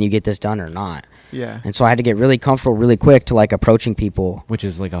like, yo, can you get this done or not? Yeah. And so I had to get really comfortable really quick to like approaching people. Which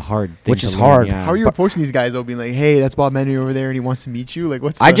is like a hard thing. Which to is learn, hard. Yeah. How are you approaching these guys though? Being like, hey, that's Bob Henry over there, and he wants to meet you. Like,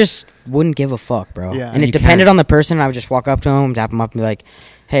 what's? I the- just wouldn't give a fuck, bro. Yeah. And You it depended can't. on the person. I would just walk up to him, tap him up, and be like,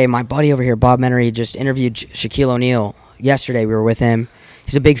 hey, my buddy over here, Bob Menery, just interviewed Shaquille O'Neal yesterday. We were with him.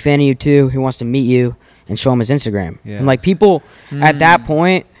 He's a big fan of you too. He wants to meet you and show him his Instagram. Yeah. And like people at that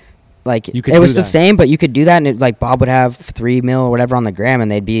point, like You could it do was the that. same, but you could do that, and like Bob would have 3 mil or whatever on the gram,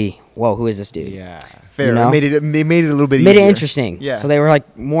 and they'd be, whoa, who is this dude? Yeah. fair. you know? They made it a little bit Made easier. it interesting. Yeah. So they were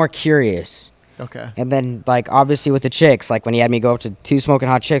like more curious. Okay. And then like obviously with the chicks, like when he had me go up to 2 smoking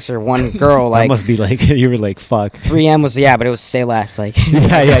hot chicks or 1 girl, That like must be like you were like fuck. 3M was, yeah, but it was say less. Like,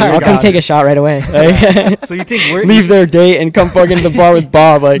 Yeah, yeah, I'll you come got take it. a shot right away. So you think we're Leave their date and come fucking to the bar with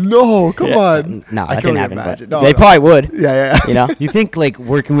Bob. Like, No, come yeah. on. No, I that can didn't only happen. imagine. But No, they no. probably would. Yeah, yeah. You know? You think like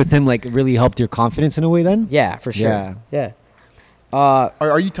working with him like really helped your confidence in a way then? Yeah, for sure. Yeah. Yeah.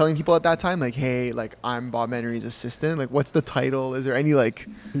 Are you telling people at that time like, hey, like I'm Bob Henry's assistant? Like, what's the title? Is there any like?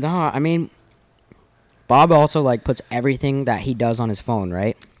 No, I mean, Bob also like puts everything that he does on his phone,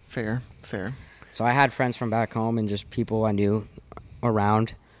 right? Fair. So I had friends from back home and just people I knew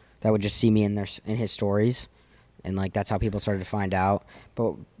around that would just see me in his stories, and like that's how people started to find out.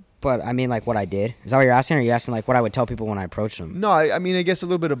 But I mean, like what I did. Is that what you're asking? Or are you asking like what I would tell people when I approached them? No, I mean, I guess a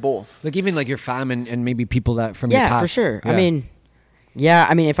little bit of both. Like even like your fam and maybe people that from your Yeah, past. for sure. Yeah.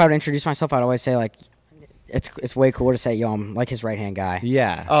 I mean, if I would introduce myself, I'd always say like, it's way cooler to say, yo, I'm like his right hand guy.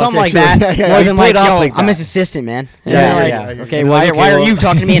 Yeah. Oh, Something okay, like sure. that. Yeah, yeah, More yeah. than Played like, off yo, like I'm that. his assistant, man. Yeah, And yeah, they're yeah. like, Yeah. okay, You're why like, why okay, are well- you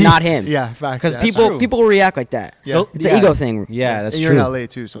talking to me and not him? Yeah, facts. Because Yeah, that's people true. will react like that. Yeah. It's an ego thing. Yeah, that's And you're true. in LA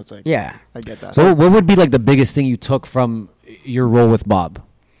too, so it's like, Yeah. I get that. So what would be like the biggest thing you took from your role with Bob?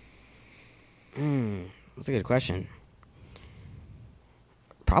 That's a good question.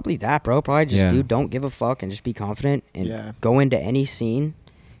 Probably that, bro. Probably just, Yeah. dude, don't give a fuck and just be confident and Yeah. go into any scene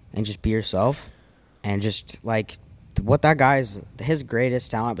and just be yourself. And just, like, what that guy's, his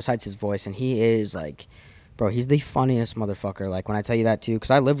greatest talent besides his voice, and he is, like, bro, he's the funniest motherfucker. Like, when I tell you that, too, because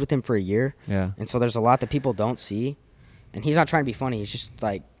I lived with him for a year. Yeah. And so there's a lot that people don't see. And he's not trying to be funny. He's just,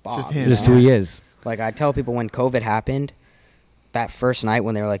 like, Bob. just him. you Just know? who he is. Like, I tell people when COVID happened, that first night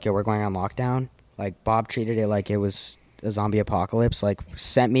when they were like, yo, we're going on lockdown, like, Bob treated it like it was a zombie apocalypse. Like,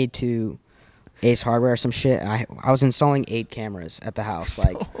 sent me to Ace Hardware or some shit. I was installing 8 cameras at the house.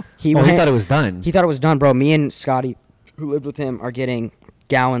 Like, he He thought it was done. He thought it was done, bro. Me and Scotty, who lived with him, are getting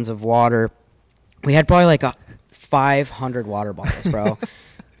gallons of water. We had probably like 500 water bottles, bro.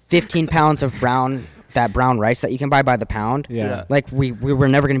 15 pounds of brown rice that you can buy by the pound. Yeah. Like, we were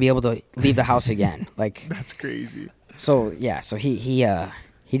never going to be able to leave the house again. Like, That's crazy. so yeah, so he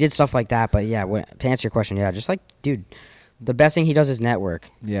did stuff like that, but yeah, to answer your question, yeah, just like, dude, the best thing he does is network.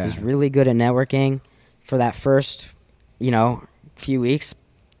 Yeah. He's really good at networking. For that first you know, a few weeks,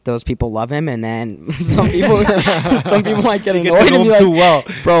 those people love him, and then some people might get annoyed and be like, too well.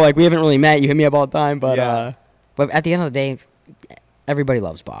 bro, like, we haven't really met. You hit me up all the time, but Yeah. but at the end of the day, everybody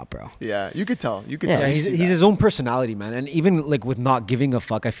loves Bob, bro. Yeah, you could tell. You could Yeah, tell. You He's see that. his own personality, man. And even like with not giving a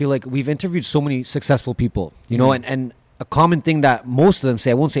fuck, I feel like we've interviewed so many successful people, you know, and a common thing that most of them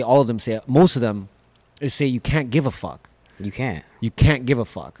say, I won't say all of them say, most of them is say you can't give a fuck. You can't. You can't give a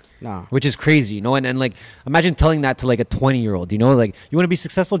fuck. No. Which is crazy, you know? And like, imagine telling that to like a 20-year-old, you know? Like, you want to be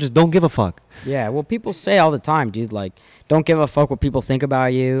successful? Just don't give a fuck. Yeah, well, people say all the time, dude, like, don't give a fuck what people think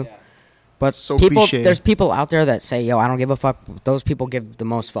about you. But So people, cliche. there's people out there that say, yo, I don't give a fuck. Those people give the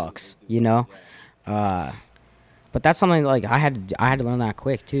most fucks, you know? But that's something, like, I had to learn that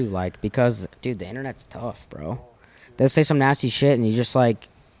quick, too, like, because, dude, the internet's tough, bro. They'll say some nasty shit, and you just, like,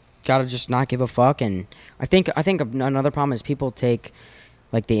 gotta just not give a fuck. And I think another problem is people take,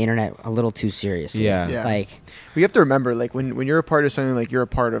 like, the internet a little too seriously. Yeah. Like, We have to remember, like, when you're a part of something like you're a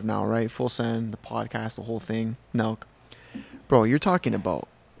part of now, right? Full Send, the podcast, the whole thing. No, bro, you're talking about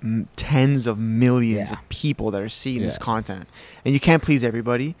tens of millions Yeah. of people that are seeing this Yeah. content, and you can't please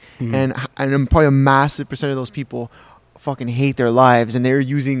everybody. And probably a massive percent of those people fucking hate their lives, and they're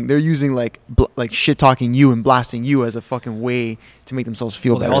using like shit talking you and blasting you as a fucking way to make themselves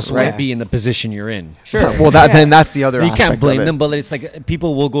feel Well, they better. also right? want to be in the position you're in. sure. Well, Yeah. then that's the other. You aspect can't blame of it. them, but it's like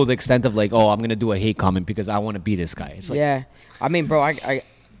people will go the extent of like, oh, I'm gonna do a hate comment because I want to be this guy. It's like, Yeah, I mean, bro, I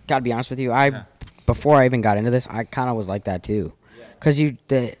gotta be honest with you. Before I even got into this, I kind of was like that too, because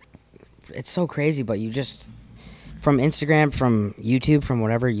it's so crazy. But you just from Instagram, from YouTube, from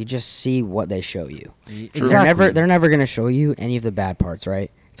whatever, you just see what they show you. Exactly. They're never gonna show you any of the bad parts, right?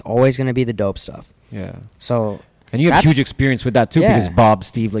 It's always gonna be the dope stuff. yeah. So And you have that's- huge experience with that too, Yeah. because Bob,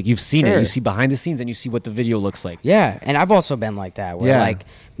 Steve, like you've seen it. Sure. You see behind the scenes, and you see what the video looks like. Yeah, and I've also been like that, where Yeah. like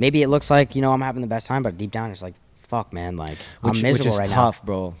maybe it looks like, you know, I'm having the best time, but deep down it's like, fuck, man, like I'm Which miserable is right now. tough,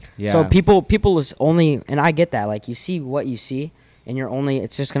 bro. Yeah. So people is only, and I get that, like, you see what you see, and you're only,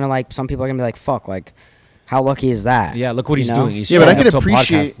 it's just gonna, like, some people are gonna be like, fuck, like, how lucky is that? Yeah, look what You he's know? doing. He's Yeah, but I showing can up to a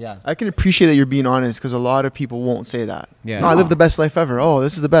appreciate. podcast. Yeah. I can appreciate that you're being honest, because a lot of people won't say that. Yeah. No, I live the best life ever. Oh,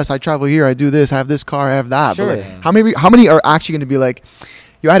 this is the best. I travel here. I do this. I have this car. I have that. Sure. But like, how many are actually going to be like,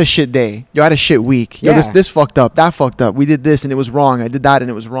 yo, I had a shit day. Yo, I had a shit week. Yo, Yeah. this fucked up. That fucked up. We did this and it was wrong. I did that and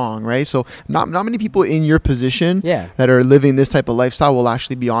it was wrong. Right. So not many people in your position Yeah. that are living this type of lifestyle will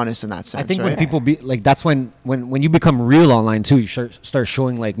actually be honest in that sense. I think right? when people be like, that's when you become real online too, you start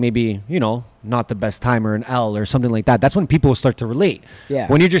showing like maybe, you know, not the best time or an L or something like that. That's when people will start to relate. Yeah.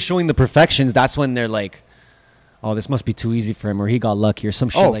 When you're just showing the perfections, that's when they're like, oh, this must be too easy for him, or he got lucky, or some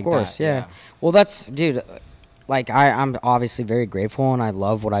shit Oh, like of course, that. yeah. Well, that's, dude, like, I'm obviously very grateful, and I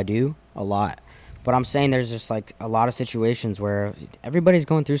love what I do a lot. But I'm saying there's just, like, a lot of situations where everybody's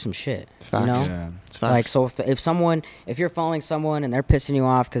going through some shit, Facts. you know? Yeah. It's facts. Like, so if you're following someone and they're pissing you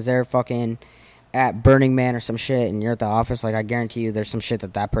off because they're fucking at Burning Man or some shit, and you're at the office, like, I guarantee you there's some shit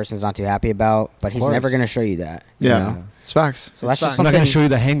that person's not too happy about, but he's course. never going to show you that. you yeah, know? it's facts. So that's just I'm not gonna something- show you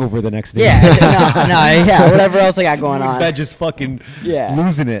the hangover the next day. Yeah, yeah, whatever else I got going on. Bed just fucking Yeah.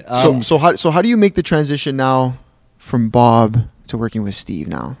 losing it. So how do you make the transition now from Bob to working with Steve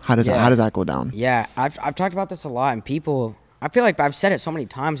now? How does that go down? Yeah, I've talked about this a lot, and people, I feel like I've said it so many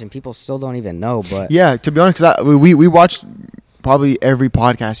times, and people still don't even know. But Yeah, to be honest, because we watched probably every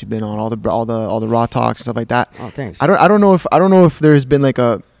podcast you've been on, all the raw talks and stuff like that. oh, thanks. I don't know if there's been like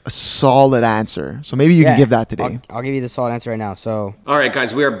a solid answer. So maybe you can give that today. I'll give you the solid answer right now. So All right,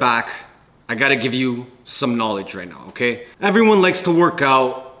 guys, we are back. I gotta give you some knowledge right now, okay? Everyone likes to work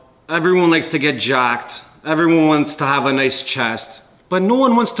out. Everyone likes to get jacked. Everyone wants to have a nice chest. But no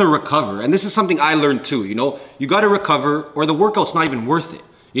one wants to recover. And this is something I learned too, you know? You gotta recover or the workout's not even worth it,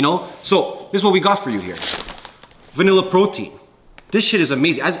 you know? So this is what we got for you here. Vanilla protein. This shit is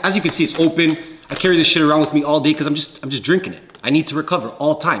amazing. As you can see, it's open. I carry this shit around with me all day because I'm just drinking it. I need to recover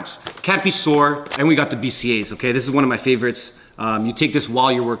all times. Can't be sore. And we got the BCAAs, okay? This is one of my favorites. You take this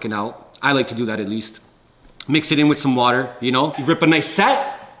while you're working out. I like to do that at least. Mix it in with some water, you know? You rip a nice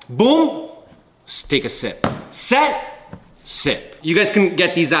set, boom, take a sip. Set, sip. You guys can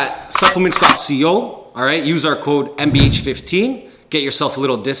get these at supplements.co, all right? Use our code MBH15. Get yourself a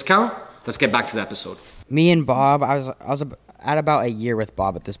little discount. Let's get back to the episode. me and Bob, I was at about a year with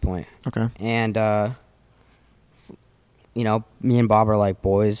Bob at this point. Okay. And you know, me and Bob are like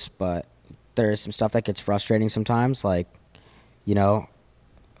boys, but there's some stuff that gets frustrating sometimes. Like, you know,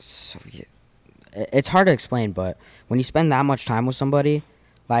 it's hard to explain, but when you spend that much time with somebody,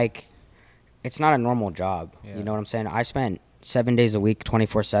 like, it's not a normal job. Yeah. You know what I'm saying? I spent 7 days a week,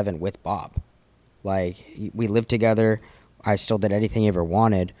 24/7 with Bob. Like, we lived together. I still did anything he ever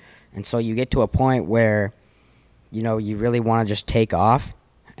wanted. And so you get to a point where you know, you really want to just take off,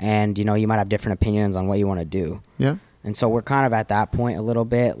 and you know, you might have different opinions on what you want to do. Yeah. And so we're kind of at that point a little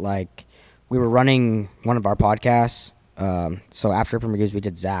bit. Like, we were running one of our podcasts. So after Premiers, we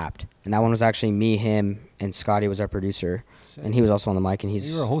did Zapped, and that one was actually me, him, and Scotty was our producer, and he was also on the mic. And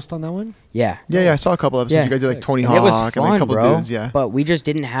You were a host on that one? yeah. Yeah, I saw a couple episodes. Yeah. You guys did like Tony And it was Hawk fun, and like, a couple bro. dudes. Yeah. But we just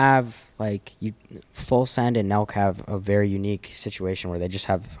didn't have like Full Send and Nelk have a very unique situation where they just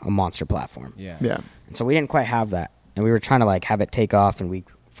have a monster platform. Yeah. Yeah. And so we didn't quite have that, and we were trying to like have it take off, and we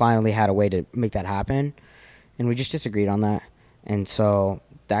finally had a way to make that happen, and we just disagreed on that, and so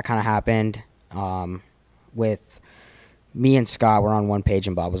that kind of happened. With me and Scott were on one page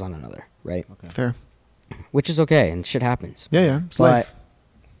and Bob was on another, right? Fair. Which is okay, and shit happens. Yeah, yeah. It's But life.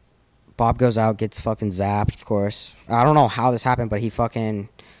 Bob goes out, gets fucking zapped, of course. I don't know how this happened, but he fucking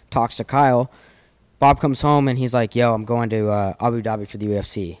talks to Kyle. Bob comes home and he's like, yo, I'm going to Abu Dhabi for the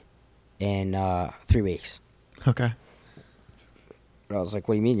UFC in 3 weeks. Okay. But I was like,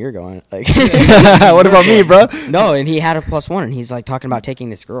 what do you mean you're going? Like, What about me, bro? no, and he had a +1, and he's like talking about taking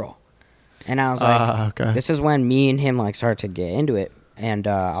this girl. And I was like, Okay. this is when me and him like started to get into it. And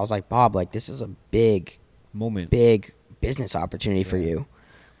I was like, Bob, like, this is a big business opportunity for you.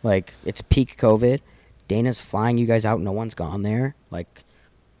 Like, it's peak COVID. Dana's flying you guys out. No one's gone there. Like,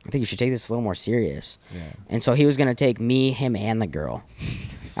 I think you should take this a little more serious. Yeah. And so he was going to take me, him, and the girl.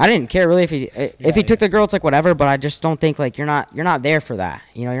 I didn't care really if he took the girl. It's like whatever, but I just don't think like you're not there for that.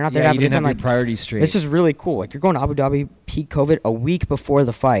 You know, you're not there to have you a good didn't time. have Like, your priorities straight. this is really cool. Like, you're going to Abu Dhabi peak COVID a week before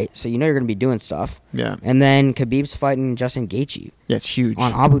the fight, so you know you're going to be doing stuff. Yeah. And then Khabib's fighting Justin Gaethje Yeah, it's huge.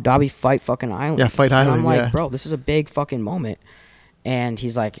 on Abu Dhabi Fight fucking Island. Yeah, Fight And Island, I'm like, yeah. bro, this is a big fucking moment. And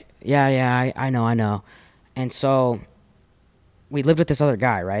he's like, yeah, I know. And so we lived with this other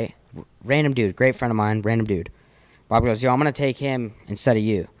guy, right? Random dude, great friend of mine, random dude. Bob goes, yo, I'm going to take him instead of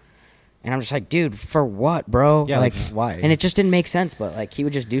you. And I'm just like, dude, for what, bro? Yeah, like, why? And it just didn't make sense, but like he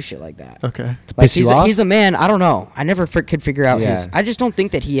would just do shit like that. Okay. Like, piss you off? he's the man. I don't know. I never could figure out Yeah. his. I just don't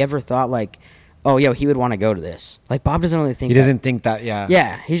think that he ever thought like, oh, yo, he would want to go to this. Like, Bob doesn't really think. He that. doesn't think that, yeah.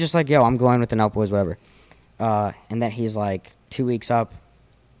 Yeah, he's just like, yo, I'm going with the Nelp Boys, whatever. And then he's like, 2 weeks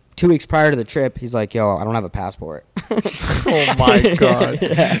prior to the trip, he's like, yo, I don't have a passport. Oh my god.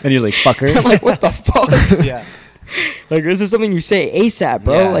 And you're like, fucker. I'm like, what the fuck? yeah. Like, this is something you say ASAP,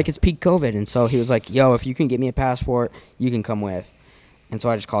 bro. Yeah. Like, it's peak COVID. And so he was like, yo, if you can get me a passport, you can come with. And so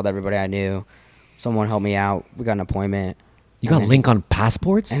I just called everybody I knew. Someone helped me out. We got an appointment. You got And Link on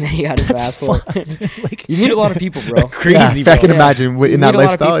passports? And then he got his passport. like, You meet a lot of people, bro. crazy, Yeah, if I can bro. imagine You in that meet a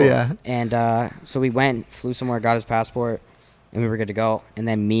lot of lifestyle. people. Yeah. And so we went, flew somewhere, got his passport, and we were good to go. And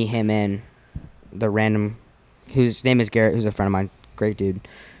then me, him, and the random, whose name is Garrett, who's a friend of mine, great dude,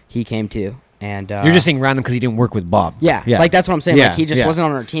 he came too. And You're just saying random because he didn't work with Bob. yeah, like that's what I'm saying. Yeah, Like he just yeah. wasn't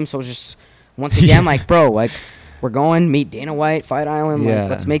on our team, so it was just once again like, bro, like we're going meet Dana White, Fight Island. Yeah. Like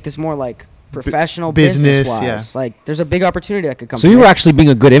let's make this more like professional business, business wise. yeah. Like there's a big opportunity that could come. So from you were it. actually being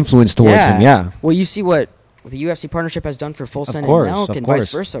a good influence towards him, yeah. Well, you see what the UFC partnership has done for Full Send course, and Nelk of and course.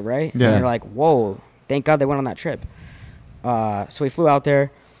 vice versa, right? Yeah. And you're like, whoa, thank God they went on that trip. So we flew out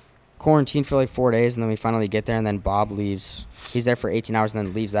there, quarantined for like 4 days, and then we finally get there, and then Bob leaves. He's there for 18 hours and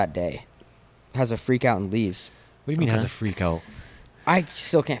then leaves that day. Has a freak out and leaves. What do you mean has Okay. a freak out? I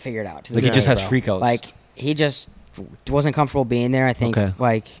still can't figure it out. to Like this he just day, has bro. freak outs. Like he just wasn't comfortable being there. I think Okay.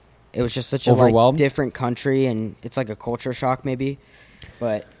 like it was just such a Overwhelmed? like different country, and it's like a culture shock maybe.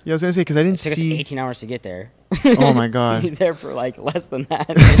 But Yeah, I was gonna say because I it didn't took us see. 18 hours to get there. Oh my god. He's there for like less than that.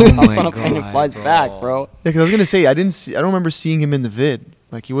 Oh Hops my on a plane and God, flies bro. back, bro. Yeah, because I was gonna say I didn't see. I don't remember seeing him in the vid.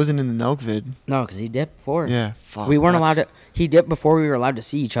 Like he wasn't in the Nelk vid. No, because he dipped before. Yeah. Fuck. We weren't allowed that's- to. He dipped before we were allowed to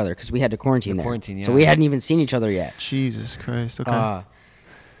see each other because we had to quarantine there. quarantine, So yeah. we hadn't even seen each other yet. Jesus Christ. Okay.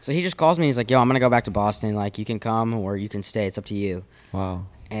 So he just calls me. He's like, "Yo, I'm gonna go back to Boston. Like, you can come or you can stay. It's up to you." Wow.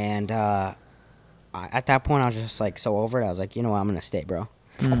 And at that point, I was just like so over it. I was like, you know what? I'm gonna stay, bro.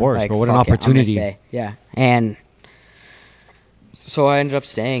 Of course, Like, but what an fuck it, I'm gonna opportunity. stay. Yeah. And so I ended up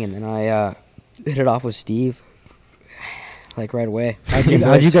staying, and then I hit it off with Steve, like right away. How'd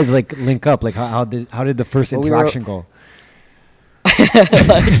you guys like link up? Like how did the first Well, we were- interaction go?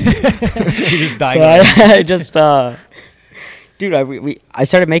 You just dying. I just, dude, I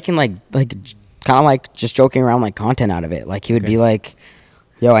started making like kind of like just joking around like content out of it. Like he would be like,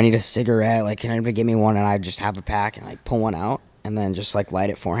 "Yo, I need a cigarette. Like, can anybody get me one?" And I'd just have a pack and like pull one out and then just like light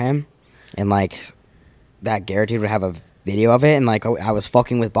it for him. And like that Garrett dude would have a video of it, and like I was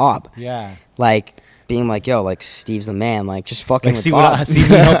fucking with Bob, Yeah. like being like, "Yo, like Steve's the man." Like just fucking Like with see Bob. what see me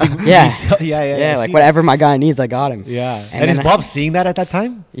helping Yeah. me sell- yeah. Like see- whatever my guy needs, I got him. Yeah. And And is then Bob seeing that at that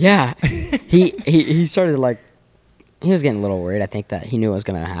time? Yeah, he started like he was getting a little worried. I think that he knew it was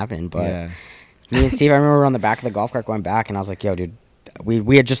gonna happen, but Me and Steve, I remember we were on the back of the golf cart going back, and I was like, yo, dude,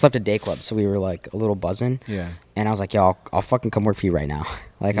 we had just left a day club, so we were like a little buzzing. Yeah. And I was like, yo, I'll fucking come work for you right now.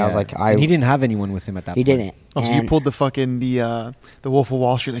 Like, I was like, And he didn't have anyone with him at that he point. didn't. Oh, so you And pulled the fucking the Wolf of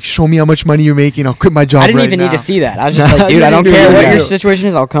Wall Street. Like, show me how much money you're making. I'll quit my job. I didn't right even now. need to see that. I was just like, dude, You I don't didn't care even what need your to. situation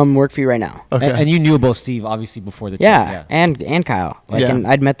is. I'll come work for you right now. Okay. And you knew about Steve obviously before the trip. Yeah, and Kyle. Like, Yeah. and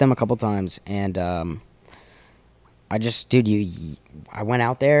I'd met them a couple times, and I just, dude, I went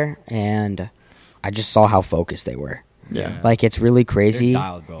out there and I just saw how focused they were. Yeah. Like, it's really crazy. They're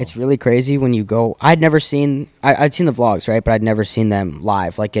dialed, bro. It's really crazy when you go. I'd never seen. I'd seen the vlogs, right? But I'd never seen them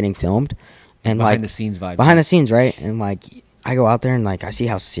live, like getting filmed, and Behind like the scenes vibe. behind the scenes, right? And like, I go out there and like I see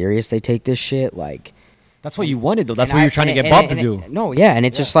how serious they take this shit. Like, That's what you wanted though. That's and what I- you're trying to and- get and- Bob to and do. No, yeah, and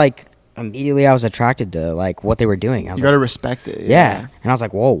it's just like immediately I was attracted to like what they were doing. I was You like, gotta respect it. yeah, and I was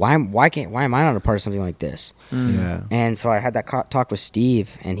like, whoa, why am I not a part of something like this? Yeah. And so I had that talk with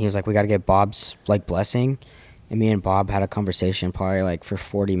Steve, and he was like, we got to get Bob's like blessing. And me and Bob had a conversation probably like for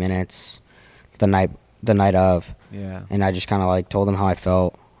 40 minutes the night of. Yeah. And I just kind of like told him how I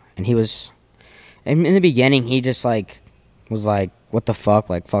felt. And he was, in the beginning, he just like was like, what the fuck?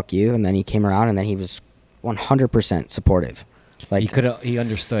 Like, fuck you. And then he came around and then he was 100% supportive. Like, He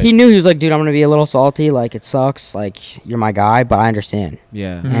understood. he knew, he was like, dude, I'm going to be a little salty. Like, it sucks. Like, you're my guy, but I understand.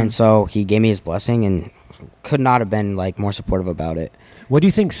 Yeah. And so he gave me his blessing and could not have been like more supportive about it. What do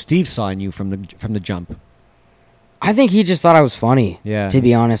you think Steve saw in you from the jump? I think he just thought I was funny. Yeah. To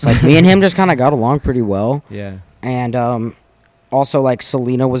be honest, like me and him just kind of got along pretty well. Yeah. And also like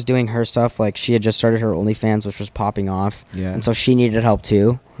Selena was doing her stuff. Like she had just started her OnlyFans, which was popping off. Yeah. And so she needed help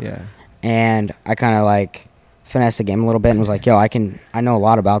too. Yeah. And I kind of like finessed the game a little bit and was like, yo, I know a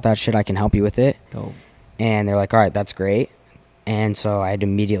lot about that shit. I can help you with it. Dope. And they're like, all right, that's great. And so I had to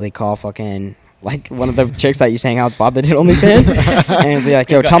immediately call fucking like one of the chicks that used to hang out with Bob that did OnlyFans and be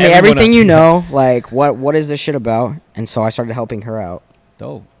like, yo, got tell me everyone everything up. you know. Like, what is this shit about? And so I started helping her out.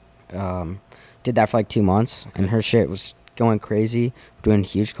 Dope. Did that for like 2 months, and her shit was going crazy, doing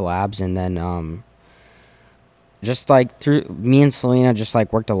huge collabs. And then just like through me and Selena just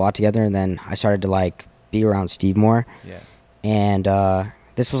like worked a lot together, and then I started to like be around Steve more. Yeah. And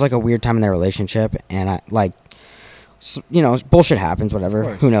this was like a weird time in their relationship, and I like, you know, bullshit happens, whatever,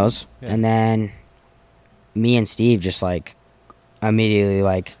 course. who knows. Yeah. And then me and Steve just like immediately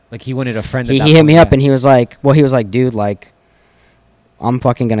like Like he wanted a friend. he hit me up and he was like, dude, like, I'm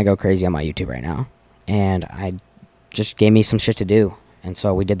fucking gonna go crazy on my YouTube right now. And I just gave me some shit to do. And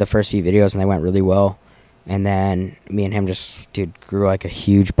so we did the first few videos and they went really well. And then me and him just, dude, grew like a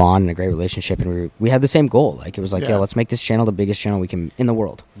huge bond and a great relationship. And we had the same goal. Like, it was like, Yeah. yo, let's make this channel the biggest channel we can in the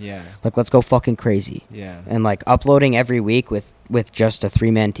world. Yeah. Like, let's go fucking crazy. Yeah. And like uploading every week with just a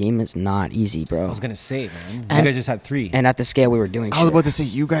 3-man team is not easy, bro. I was gonna say, man. You And- guys just had 3. And at the scale we were doing I was shit. about to say,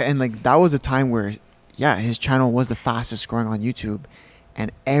 you guys, and like that was a time where, yeah, his channel was the fastest growing on YouTube,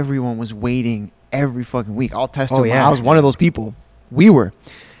 and everyone was waiting every fucking week. I'll test Oh, it. yeah. I was one of those people. We were.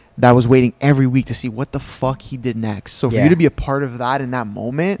 That was waiting every week to see what the fuck he did next. So for Yeah. you to be a part of that in that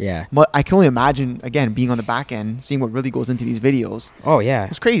moment, Yeah. I can only imagine, again, being on the back end, seeing what really goes into these videos. Oh, yeah. It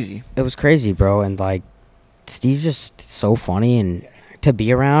was crazy. It was crazy, bro. And like, Steve's just so funny and to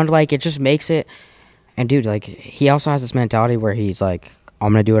be around, like, it just makes it. And dude, like, he also has this mentality where he's like,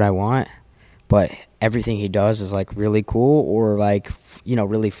 I'm gonna do what I want, but everything he does is like really cool or like, you know,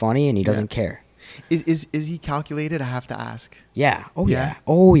 really funny, and he doesn't care. Is he calculated? I have to ask. Yeah. Oh yeah. Yeah?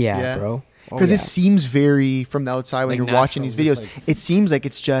 Oh yeah, Yeah. bro. Oh, Because yeah. it seems very, from the outside when Like you're watching these natural, videos, just like- it seems like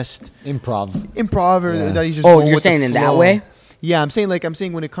it's just Improv. improv or Yeah. that he's just Oh, going you're with the saying in that flow. way? Yeah, I'm saying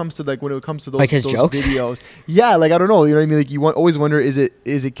when it comes to those Like his those jokes? videos. Yeah, like I don't know, you know what I mean? Like you always wonder, is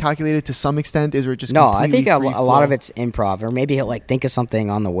it calculated to some extent? Is it just No, I think completely a free lot of flow? it's improv, or maybe he'll like think of something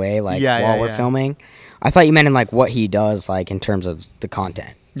on the way, like Yeah, while yeah, we're yeah. filming. I thought you meant in like what he does, like in terms of the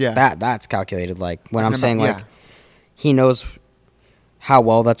content. Yeah. that's calculated. Like when I I'm can saying ima- like he knows how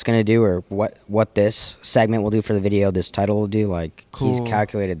well that's gonna do, or what this segment will do for the video, this title will do. Like he's Cool.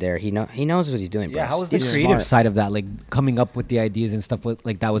 calculated there. He knows what he's doing. Bro. Yeah, how was the Steve's creative smart. side of that? Like coming up with the ideas and stuff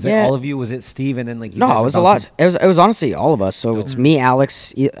like that. Was it Yeah. all of you? Was it Steve and then like you No, guys it were was a lot. bouncing? It was honestly all of us. So it's me,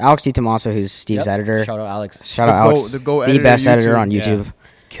 Alex DiTomaso, who's Steve's Yep. editor. Shout out Alex. Shout The out go- Alex, the go the editor best of editor YouTube. on Yeah. YouTube.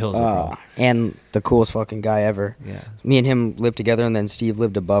 Kills it, bro. And the coolest fucking guy ever. Yeah. Me and him lived together, and then Steve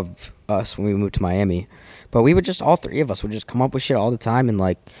lived above us when we moved to Miami. But we would just, all three of us would just come up with shit all the time. And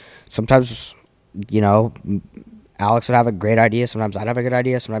like sometimes, you know, Alex would have a great idea. Sometimes I'd have a good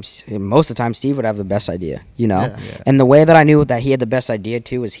idea. Sometimes, most of the time, Steve would have the best idea, you know? Yeah. Yeah. And the way that I knew that he had the best idea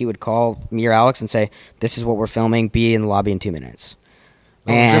too is he would call me or Alex and say, this is what we're filming, be in the lobby in 2 minutes.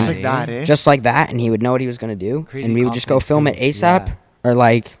 And just like that, eh? just like that, and he would know what he was going to do. Crazy and we would just go confidence, film too. it ASAP, Yeah. or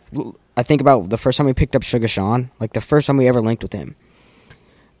like I think about the first time we picked up Sugar Sean, like the first time we ever linked with him,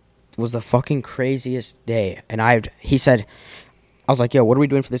 was the fucking craziest day. And he said, I was like, yo, what are we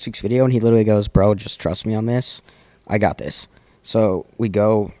doing for this week's video? And he literally goes, bro, just trust me on this. I got this. So we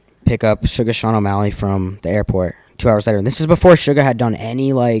go pick up Sugar Sean O'Malley from the airport 2 hours later. And this is before Sugar had done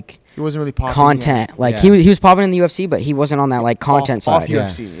any, like, He wasn't really popping content. yet. Like, Yeah. he was popping in the UFC, but he wasn't on that, like, content off side.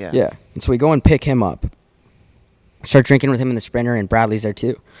 UFC, yeah. Yeah. And so we go and pick him up. Start drinking with him in the Sprinter, and Bradley's there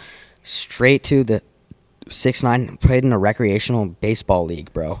too. Straight to the 6'9", played in a recreational baseball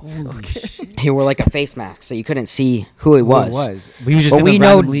league, bro. He wore like a face mask, so you couldn't see who he was. He was just But in we a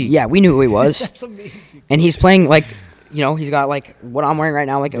know, random league. yeah, we knew who he was. That's amazing. And he's playing like, you know, he's got like what I'm wearing right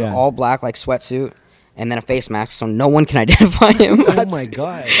now, like an Yeah. all black like sweatsuit, and then a face mask, so no one can identify him. Oh my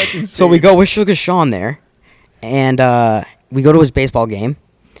god. That's insane. So we go with Sugar Sean there, and we go to his baseball game,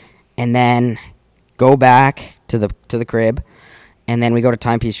 and then go back to the crib, and then we go to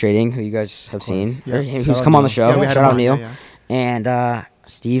Timepiece Trading, who you guys have seen, Yeah. or Shout who's out come on the Neil. show. Yeah, we had Shout him out on, Neil. yeah. And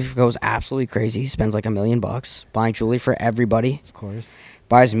Steve goes absolutely crazy. He spends like $1 million buying jewelry for everybody. Of course.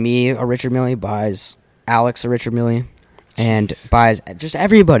 Buys me a Richard Mille, buys Alex a Richard Mille, and buys just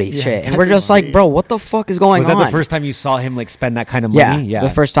everybody Yeah, shit. And that's we're just like, insane. bro, what the fuck is going Was on? that the first time you saw him like spend that kind of Yeah, money? the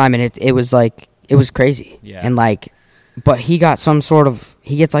first time, and it was like it was crazy. Yeah. And like, but he got some sort of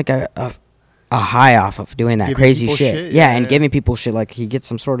he gets like a high off of doing that Giving crazy people shit. shit? Yeah, Yeah, and yeah. giving people shit. Like he gets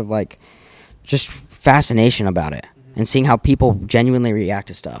some sort of like just fascination about it, and seeing how people genuinely react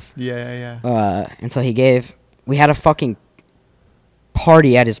to stuff. Yeah, yeah. And so we had a fucking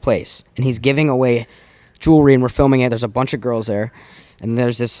party at his place, and he's giving away jewelry, and we're filming it. There's a bunch of girls there, and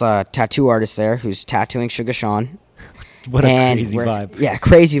there's this tattoo artist there who's tattooing Sugar Sean. What a And crazy we're- vibe. Yeah,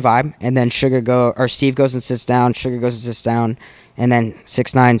 crazy vibe. And then Steve goes and sits down, Sugar goes and sits down, and then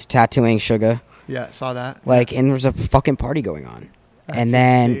 6ix9ine's tattooing Sugar. Yeah, saw that. Like, and there's a fucking party going on. That's and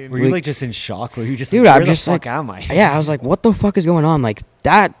then insane. Were you like just in shock? Were you just Dude, like, I'm where the just fuck like, am I? yeah, I was like, what the fuck is going on? Like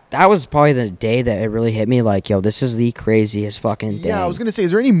that was probably the day that it really hit me. Like, yo, this is the craziest fucking thing. Yeah, I was gonna say,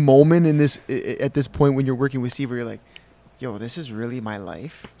 is there any moment in this at this point when you're working with Steve where you're like, yo, this is really my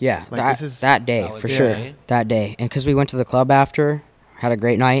life? Yeah, Like, that, this is- that day That was for it, sure. eh? That day, and because we went to the club after, had a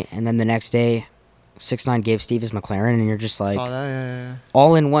great night, and then the next day, 6ix9ine gave Steve his McLaren, and you're just like, Saw that. Yeah.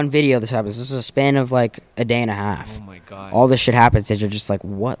 all in one video. This happens. This is a span of like a day and a half. Oh my god. All this shit happens, and you're just like,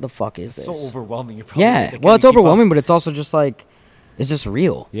 what the fuck is this? so overwhelming. You're probably Yeah, like, well, it's can you keep up? overwhelming, but it's also just like, is this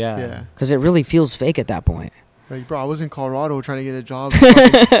real? Yeah. Yeah. Because it really feels fake at that point. Like, bro, I was in Colorado trying to get a job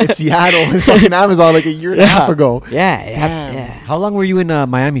in Seattle and fucking Amazon like a year and a half ago. Yeah, Damn. yeah. How long were you in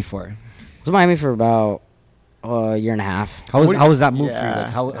Miami for? I was in Miami for about a year and a half. How was What- how was that move for you?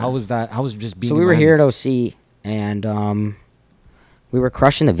 Yeah, Like how was that? How was just being? So in we were Miami? here at OC, and we were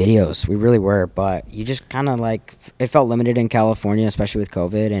crushing the videos. We really were, but you just kind of like it felt limited in California, especially with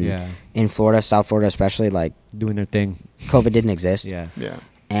COVID, and Yeah. in Florida, South Florida, especially like doing their thing. COVID didn't exist. Yeah. Yeah.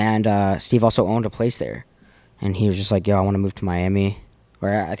 And Steve also owned a place there, and he was just like, "Yo, I want to move to Miami." Or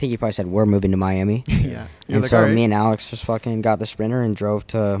I think he probably said, "We're moving to Miami." Yeah. You're And like, so alright. me and Alex just fucking got the Sprinter and drove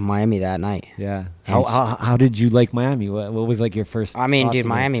to Miami that night. Yeah. And How did you like Miami? What was like your first? I mean, thoughts dude, of it?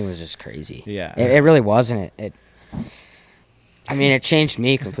 Miami was just crazy. Yeah. It really was, and it I mean, it changed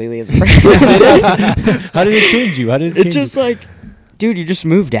me completely as a person. How did it change you? How did it change It's just you? like, dude, you just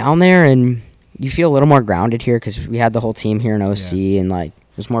move down there and you feel a little more grounded here because we had the whole team here in OC, and like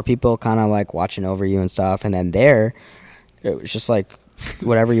there's more people kind of like watching over you and stuff. And then there, it was just like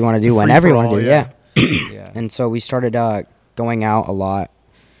whatever you want to It's do a whenever you want to free-for-all, do. Yeah. Yeah. And so we started going out a lot,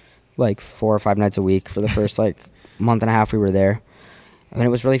 like 4 or 5 nights a week for the first like month and a half we were there. And it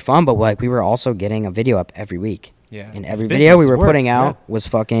was really fun, but like we were also getting a video up every week. Yeah. And It's every video we business were work, putting out yeah. was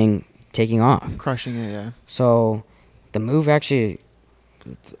fucking taking off. Crushing it, yeah. So the move actually,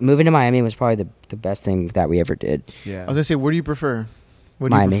 moving to Miami was probably the best thing that we ever did. Yeah. I was gonna say, where do you prefer? What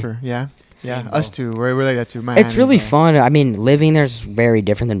Miami. do you prefer? Yeah. Same, Us bro. too. We're like that too. Miami, It's really bro. fun. I mean, living there's very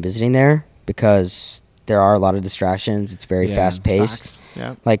different than visiting there because there are a lot of distractions. It's very Yeah, fast paced. Facts.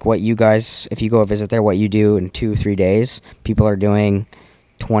 Yeah. Like what you guys, if you go visit there, what you do in 2-3 days, people are doing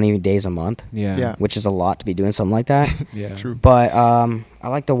 20 days a month, Yeah. Yeah. which is a lot to be doing something like that. Yeah. True. But I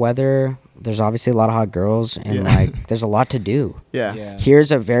like the weather. There's obviously a lot of hot girls, and Yeah. like there's a lot to do. Yeah. Yeah.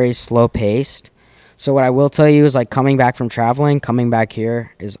 Here's a very slow paced. So what I will tell you is like coming back from traveling, coming back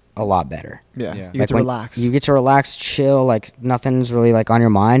here is a lot better. Yeah. Yeah. You Like get to when relax. You get to relax, chill. Like nothing's really like on your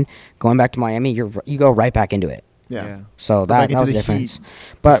mind. Going back to Miami, you go right back into it. yeah. Yeah. So back that into was the the difference. heat.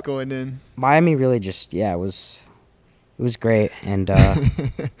 Just But going in. Miami really just it was great. And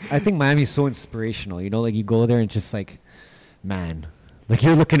I think Miami's so inspirational. You know, like you go there and just like, man, Like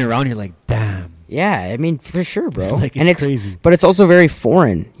you're looking around, you're like, damn. Yeah, I mean, for sure, bro. Like, and it's crazy. But it's also very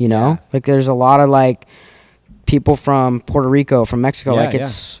foreign, you know? Yeah. Like, there's a lot of, like, people from Puerto Rico, from Mexico. Yeah, like,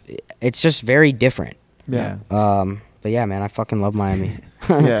 it's just very different. Yeah. But, yeah, man, I fucking love Miami.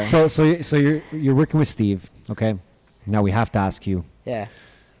 Yeah. So you're working with Steve, okay? Now we have to ask you Yeah.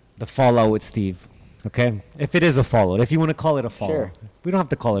 the fallout with Steve, okay? If it is a fallout, if you want to call it a fallout. Sure. We don't have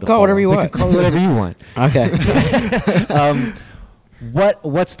to call it a Call it fallout. whatever you We want. can call it whatever you want. Okay.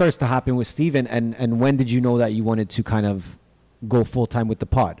 What starts to happen with Steve, and when did you know that you wanted to kind of go full time with the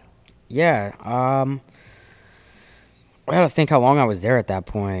pod? Yeah. I gotta think how long I was there at that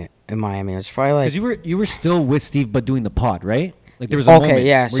point in Miami. It was probably like... Because you were still with Steve, but doing the pod, right? Like there was a moment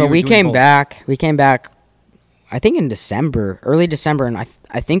yeah. where So you were we doing came both. back. We came back, I think in December, early December, and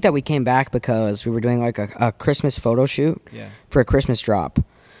I think that we came back because we were doing like a Christmas photo shoot for a Christmas drop.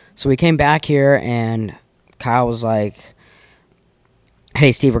 So we came back here, and Kyle was like,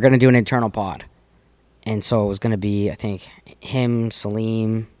 "Hey, Steve, we're gonna do an internal pod," and so it was gonna be, I think, him,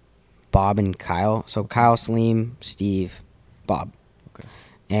 Salim, Bob, and Kyle. So Kyle, Salim, Steve, Bob. Okay.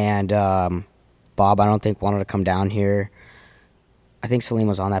 And Bob, I don't think wanted to come down here. I think Salim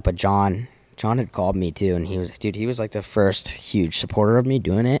was on that, but John had called me too, and he was like the first huge supporter of me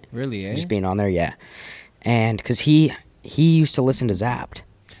doing it. Really, eh? Just being on there, yeah. And because he used to listen to Zapped,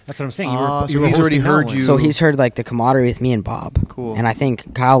 That's what I'm saying. So you were he's already hosting that heard one. you. so he's heard like the camaraderie with me and Bob. Cool. And I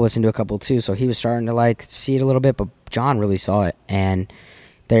think Kyle listened to a couple too, so he was starting to like see it a little bit, but John really saw it, and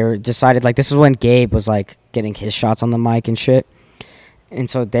they decided like this is when Gabe was like getting his shots on the mic and shit. And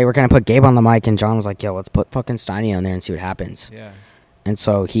so they were gonna put Gabe on the mic, and John was like, "Yo, let's put fucking Steiny on there and see what happens." Yeah. And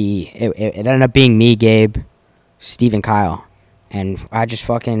so it ended up being me, Gabe, Steve, and Kyle. And I just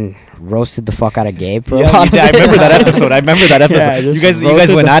fucking roasted the fuck out of Gabe for a Yeah, lot of I it. remember that episode. I remember that episode. Yeah, I just you guys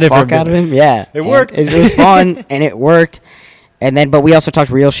roasted went the at it for a fuck out of minute. him. Yeah, It And worked. It was fun, and it worked. And then, but we also talked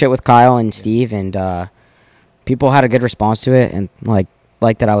real shit with Kyle and Steve, and people had a good response to it, and like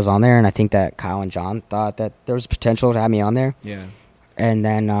that I was on there. And I think that Kyle and John thought that there was potential to have me on there. Yeah. And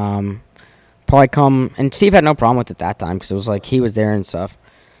then probably come, and Steve had no problem with it that time because it was like he was there and stuff.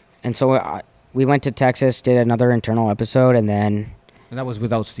 And so we went to Texas, did another internal episode, and then And that was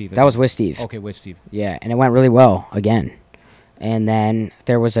without Steve. that was with Steve. Okay, with Steve. Yeah, and it went really well again. And then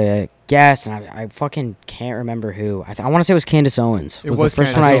there was a guest, and I fucking can't remember who. I want to say it was Candace Owens. It was was the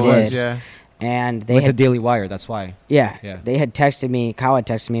first Candace one I Owens, did. yeah. And they Went to had, Daily Wire. That's why. yeah, Yeah. they had texted me. Kyle had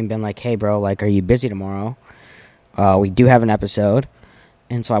texted me and been like, "Hey, bro, like, are you busy tomorrow? We do have an episode."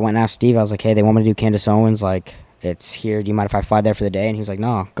 And so I went and asked Steve. I was like, "Hey, they want me to do Candace Owens. Like, it's here. Do you mind if I fly there for the day?" And he was like,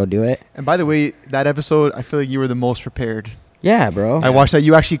 "No, go do it." And by the way, that episode, I feel like you were the most prepared. Yeah, bro. I watched that.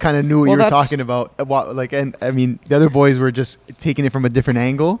 You actually kind of knew what Well, you were that's- talking about. Like, and I mean, the other boys were just taking it from a different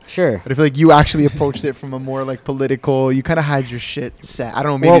angle. Sure. But I feel like you actually approached it from a more like political. You kind of had your shit set. I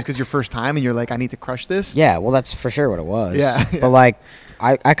don't know. Maybe Well- it's because your first time and you're like, I need to crush this. Yeah, well, that's for sure what it was. Yeah, yeah. But, like,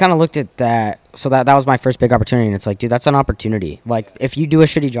 I kind of looked at that. So that was my first big opportunity. And it's like, dude, that's an opportunity. Like, if you do a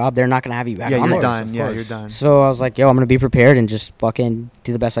shitty job, they're not going to have you back Yeah, on you're there. done. of Yeah, course. you're done. So I was like, yo, I'm going to be prepared and just fucking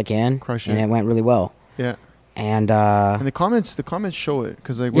do the best I can. Crush And it. it went really well. Yeah. And, And the comments show it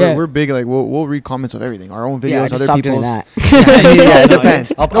because like Yeah. we're big. Like we'll read comments of everything, our own videos, yeah, I just other stopped doing people's. that. Yeah, it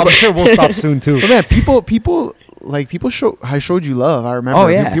depends. I'm sure we'll stop soon too. But man, people I showed you love. I remember. Oh,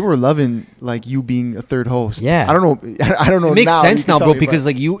 yeah. People were loving like you being a third host. Yeah. I don't know. I don't know. It makes now. sense You can now, tell bro, me, because but-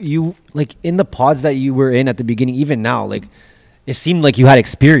 like you like in the pods that you were in at the beginning, even now, like it seemed like you had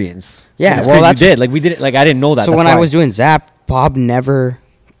experience. Yeah, It's well, crazy that's- you did. Like we did it. Like I didn't know that. So That's when I why. was doing Zap, Bob never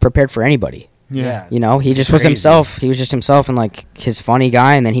prepared for anybody. yeah. You know, he just was Crazy. himself. He was just himself and like his funny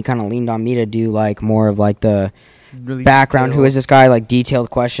guy. And then he kind of leaned on me to do like more of like the Really background. Who detailed. is this guy? Like detailed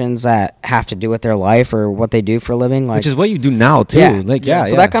questions that have to do with their life or what they do for a living. Like, which is what you do now too. yeah, Like yeah,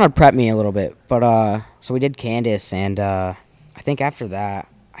 So yeah. that kind of prepped me a little bit. But so we did Candace, and I think after that,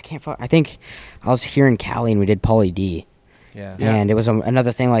 I think I was here in Cali, and we did Pauly D. yeah. And it was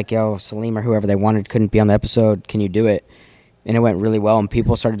another thing like, yo, Salim or whoever they wanted couldn't be on the episode. Can you do it? And it went really well, and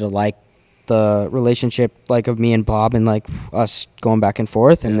people started to like the relationship, like of me and Bob, and like us going back and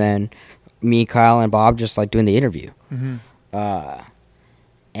forth, and then me, Kyle, and Bob just like doing the interview. Mhm.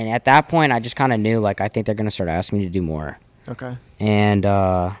 And at that point, I just kind of knew like I think they're gonna start asking me to do more, Okay. and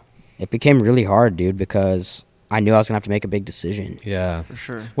it became really hard, dude, because I knew I was gonna have to make a big decision. Yeah. For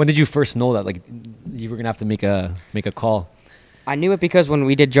sure. When did you first know that like you were gonna have to make a call? I knew it because when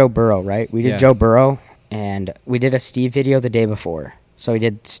we did Joe Burrow, right? We did Yeah. Joe Burrow, and we did a Steve video the day before. So we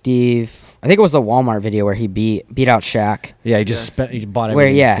did Steve. I think it was the Walmart video where he beat out Shaq. Yeah, you just Yes. spent. You bought Where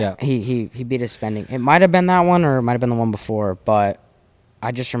everything. he beat his spending. It might have been that one or it might have been the one before, but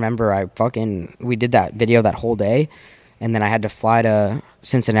I just remember we did that video that whole day, and then I had to fly to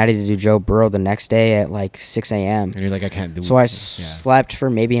Cincinnati to do Joe Burrow the next day at like 6 a.m. And you're like, I can't do it. So I slept for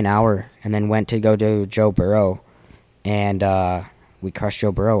maybe an hour and then went to go do Joe Burrow. And we crushed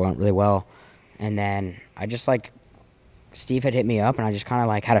Joe Burrow. Went really well. And then I just like, Steve had hit me up and I just kind of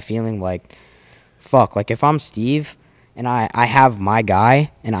like had a feeling like, fuck, like if I'm Steve and I have my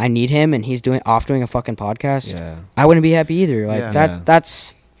guy and I need him and he's doing a fucking podcast, I wouldn't be happy either. Like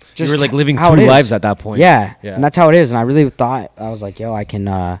that's just you were like living how two it is. lives at that point. Yeah. And that's how it is. And I really thought, I was like, yo, I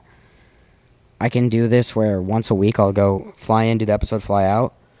can do this where once a week I'll go fly in, do the episode, fly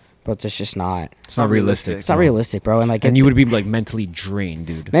out. But it's just not. It's not realistic. It's not realistic, bro. And like, and you would be like mentally drained,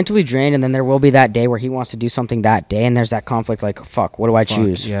 dude. Mentally drained, and then there will be that day where he wants to do something that day, and there's that conflict. Like, fuck, what do I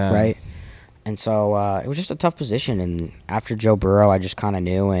choose? Yeah. Right. And so it was just a tough position. And after Joe Burrow, I just kind of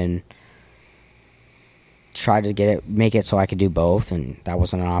knew and tried to make it so I could do both, and that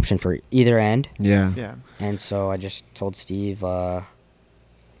wasn't an option for either end. Yeah. Yeah. And so I just told Steve.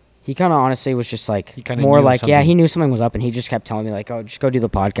 He kind of honestly was just like He kinda more knew like, something. yeah, he knew something was up, and he just kept telling me like, oh, just go do the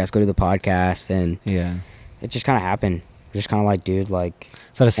podcast, and Yeah. it just kind of happened. Just kind of like, dude, like,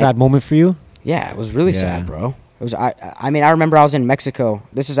 Is that a sad moment for you? yeah, it was really Yeah. sad, bro. It was. I mean, I remember I was in Mexico.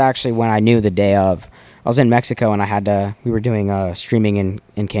 This is actually when I knew the day of. I was in Mexico and we were doing streaming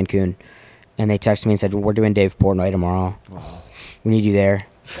in Cancun, and they texted me and said, we're doing Dave Portnoy tomorrow. We need you there.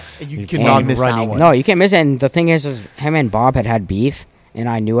 You cannot miss that one. No, you can't miss it. And the thing is him and Bob had beef, and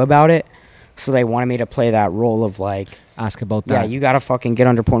I knew about it, so they wanted me to play that role of like, Ask about yeah, that. you gotta fucking get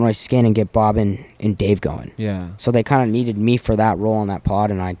under Portnoy's skin and get Bob and Dave going. Yeah. So they kind of needed me for that role on that pod,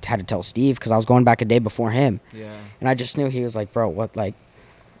 and I had to tell Steve because I was going back a day before him. Yeah. And I just knew he was like, bro, what, like,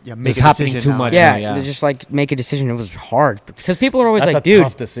 Yeah, make It's a happening decision too now. much. yeah, yeah. just like make a decision. It was hard because people are always That's like, a dude,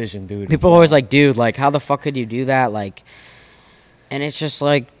 tough decision, dude. people are always like, dude, like, how the fuck could you do that? Like, and it's just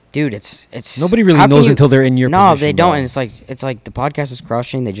like, dude, it's Nobody really how can knows you- until they're in your No, position, they don't. bro. And it's like the podcast is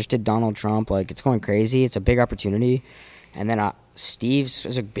crushing. They just did Donald Trump. Like, it's going crazy. It's a big opportunity. And then Steve's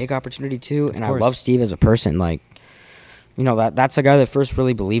is a big opportunity too. And I course. love Steve as a person. Like, you know, that's the guy that first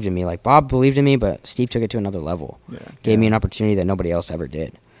really believed in me. Like, Bob believed in me, but Steve took it to another level. Yeah. Gave me an opportunity that nobody else ever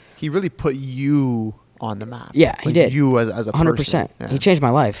did. He really put you on the map. Yeah, he Like, did. You as a 100%. person. Yeah. He changed my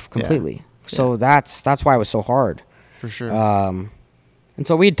life completely. So that's why it was so hard. For sure. And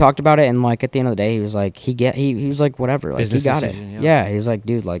so we had talked about it, and like at the end of the day, he was like, he was like, whatever, like Business he got decision, it. yeah. Yeah, he's like,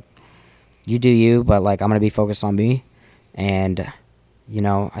 dude, like, you do you, but like I'm gonna be focused on me, and you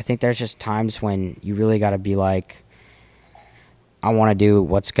know, I think there's just times when you really got to be like, I want to do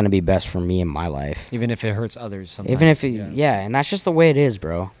what's gonna be best for me in my life, Even if it hurts others sometimes. even if yeah, and that's just the way it is,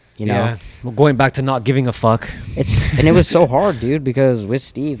 bro. You know, Yeah. Well, going back to not giving a fuck. and it was so hard, dude, because with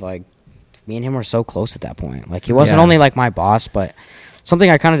Steve, like, me and him were so close at that point. Like, he wasn't Yeah. only like my boss, but something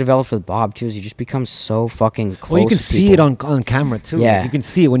I kind of developed with Bob too is you just become so fucking close. Well, you can to see people. it on camera too. Like, Yeah. you can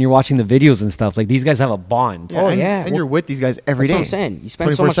see it when you're watching the videos and stuff. Like these guys have a bond. Oh, and, yeah. And you're with these guys every That's day. what I'm saying. You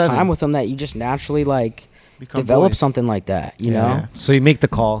spend so much 24/7. time with them that you just naturally like Become develop boys. something like that. You know? Yeah. So you make the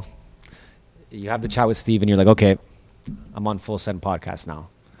call. You have the chat with Steve, and you're like, okay, I'm on Full Send podcast now.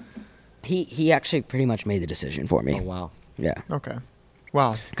 He actually pretty much made the decision for me. Oh wow. Yeah. Okay.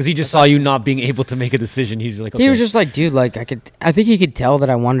 Wow. Because he just saw you not being able to make a decision. He's like, okay. He was just like, dude, like I think he could tell that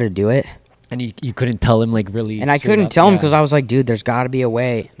I wanted to do it. and you couldn't tell him like really. And I straight couldn't up? tell him Yeah. because I was like, dude, there's got to be a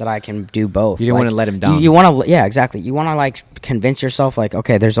way that I can do both. You didn't Like, wanna let him down. You want to, yeah, exactly. You want to like convince yourself, like,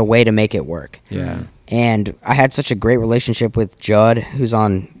 okay, there's a way to make it work. Yeah. And I had such a great relationship with Judd, who's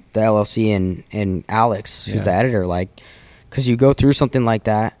on the LLC, and Alex, who's the Yeah. editor. Like, because you go through something like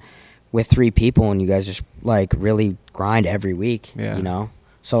that with 3 people, and you guys just like really grind every week. Yeah. You know.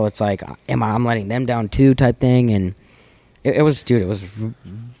 So it's like, I'm letting them down too, type thing, and it was, dude, it was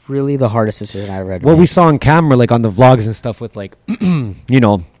really the hardest decision I ever had. to What we make. saw on camera, like on the vlogs and stuff, with like, you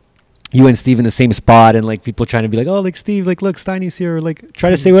know, you and Steve in the same spot, and like people trying to be like, oh, like Steve, like look, Steiny's here, or like try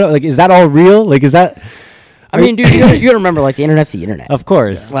to say what, like, is that all real? Like, is that? I mean, dude, you gotta remember, like, the internet's the internet. Of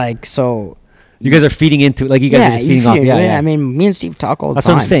course, Like, so. you guys are feeding into it. Like you guys are just feeding off. Yeah, yeah. I mean, me and Steve talk all the That's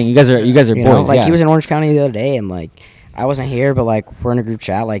time. what I'm saying. You guys are You boys. know, like, yeah. he was in Orange County the other day, and, like, I wasn't here, but, like, we're in a group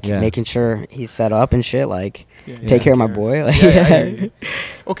chat, like, Yeah. making sure he's set up and shit, like, Yeah, take care of my boy. Like, Yeah, I hear you.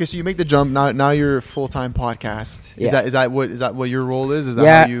 Okay, so you make the jump now. Now you're a full-time podcast. Yeah. Is that what your role is? Is that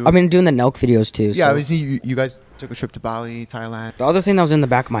yeah, how you? I've been doing the Nelk videos, too. Yeah, so. obviously you guys took a trip to Bali, Thailand. The other thing that was in the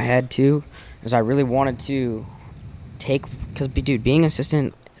back of my head, too, is I really wanted to take, because, dude, being an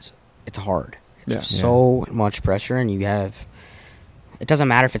assistant, it's hard. It's Yeah. so much pressure, and you have, it doesn't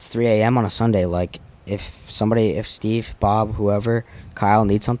matter if it's 3 a.m. on a Sunday. Like, if Steve, Bob, whoever, Kyle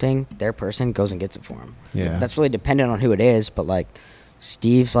needs something, their person goes and gets it for him. Yeah. That's really dependent on who it is, but, like,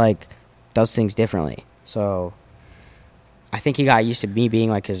 Steve, like, does things differently. So I think he got used to me being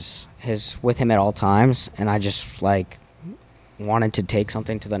like his with him at all times, and I just like wanted to take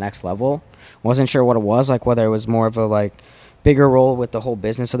something to the next level. Wasn't sure what it was, like whether it was more of a like bigger role with the whole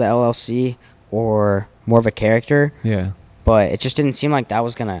business of the LLC or more of a character. Yeah. But it just didn't seem like that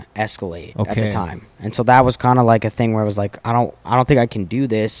was gonna escalate at Okay. the time, and so that was kind of like a thing where it was like, I don't think I can do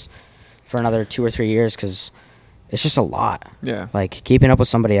this for another 2 or 3 years because it's just a lot. Yeah. Like keeping up with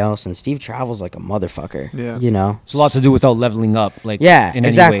somebody else, and Steve travels like a motherfucker. Yeah. You know. It's a lot to do without leveling up. Like Yeah, in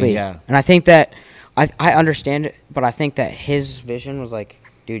exactly. Any way, yeah. And I think that I understand it, but I think that his vision was like,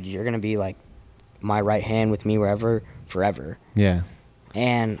 dude, you're gonna be like my right hand with me wherever forever. Yeah.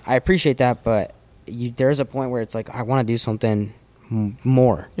 And I appreciate that, but there's a point where it's like I want to do something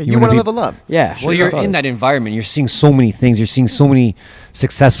more. Yeah, You you wanna want to be- level up. Yeah. Well, you're in that environment. You're seeing so many things. You're seeing so many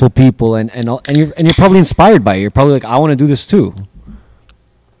successful people, and you're probably inspired by it. You're probably like, I want to do this too.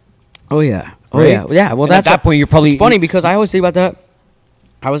 Oh yeah. Oh Right? yeah. Yeah. Well, And that's at that point, you're probably It's funny because I always think about that.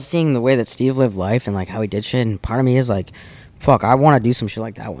 I was seeing the way that Steve lived life and like how he did shit, and part of me is like, fuck, I want to do some shit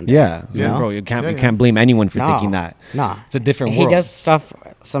like that one day. Yeah, You know? bro. You can't Yeah, you yeah. can't blame anyone for No, thinking that. Nah. It's a different He world. does stuff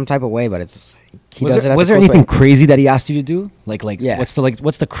some type of way, but it's he was does there, it. At was the there close anything way. crazy that he asked you to do? Like Yeah. what's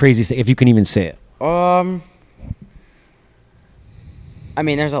the craziest thing, if you can even say it? I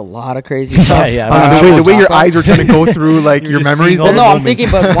mean, there's a lot of crazy stuff. The way your eyes were trying to go through like your You're just memories. seeing all there. Well, no, I'm moments.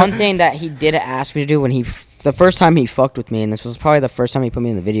 thinking, but one thing that he did ask me to do when the first time he fucked with me, and this was probably the first time he put me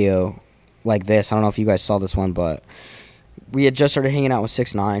in the video like this. I don't know if you guys saw this one, but we had just started hanging out with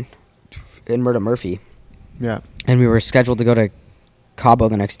 6ix9ine and Murda Murphy, Yeah. and we were scheduled to go to Cabo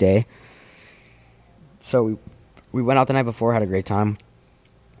the next day. So we went out the night before, had a great time.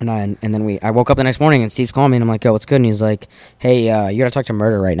 And then I woke up the next morning and Steve's calling me and I'm like, yo, what's good? And he's like, hey, you gotta talk to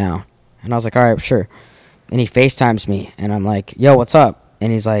Murda right now. And I was like, all right, sure. And he FaceTimes me and I'm like, yo, what's up?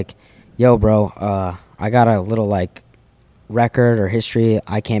 And he's like, yo, bro, I got a little like record or history.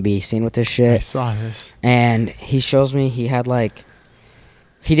 I can't be seen with this I shit. saw this. And he shows me he had like,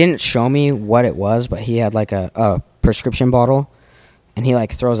 he didn't show me what it was, but he had like a prescription bottle and he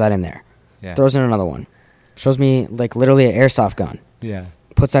like throws that in there. Yeah. Throws in another one. Shows me like literally an airsoft gun. Yeah.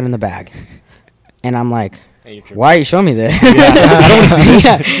 Puts that in the bag. And I'm like, why are you showing me this?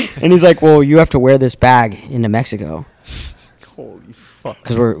 Yeah. And he's like, well, you have to wear this bag into Mexico Holy fuck.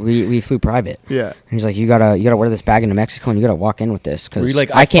 because we flew private. Yeah. And he's like, you gotta wear this bag into Mexico and you gotta walk in with this Were you because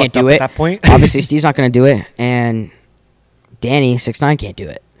like, I can't fucked up do at it. that point? Obviously, Steve's not gonna do it, and Danny 6ix9ine can't do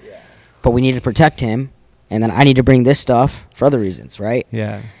it. But we need to protect him, and then I need to bring this stuff for other reasons, right?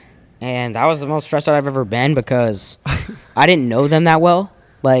 Yeah. And that was the most stressed out I've ever been because I didn't know them that well,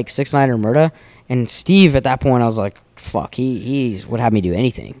 like 6ix9ine or Murda. And Steve, at that point, I was like, fuck, he would have me do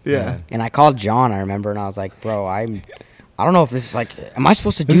anything. Yeah. And I called John, I remember, and I was like, bro, I don't know if this is like, am I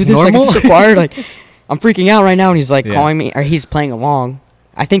supposed to do This this? is Like, is normal? this required? Like, I'm freaking out right now. And he's like Yeah. calling me, or he's playing along.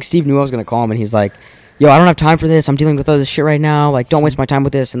 I think Steve knew I was going to call him, and he's like, yo, I don't have time for this. I'm dealing with all this shit right now. Like, don't waste my time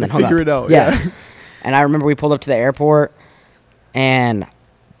with this. And then hung Figure up. it out, Yeah. yeah. And I remember we pulled up to the airport, and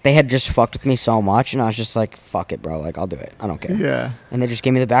they had just fucked with me so much, and I was just like, fuck it, bro. Like, I'll do it. I don't care. Yeah. And they just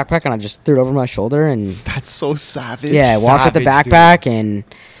gave me the backpack, and I just threw it over my shoulder, and That's so savage. yeah, I walked with the savage, dude. backpack, and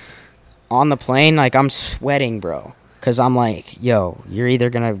on the plane, like, I'm sweating, bro. Because I'm like, yo, you're either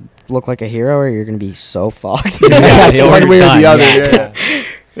going to look like a hero or you're going to be so fucked. That's or one you're way or done. the other.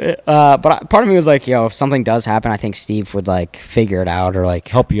 Yeah. But part of me was like, yo, if something does happen, I think Steve would, like, figure it out or, like,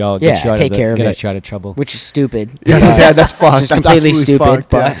 Help you out. Yeah, Get you out take of care of get it. you out of trouble. which is stupid. Yeah, that's fucked. Just That's completely absolutely stupid. fucked,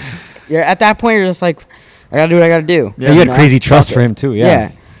 But yeah. you're at that point, you're just like, I gotta do what I gotta do. Yeah. you had know? crazy trust Fuck for it. him too.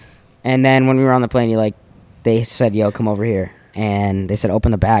 Yeah. And then when we were on the plane, they said, yo, come over here. And they said,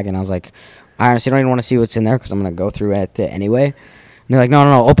 open the bag. And I was like, I honestly don't even want to see what's in there because I'm going to go through it anyway. And they're like,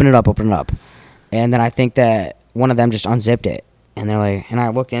 no, open it up. And then I think that one of them just unzipped it. And they're like, and I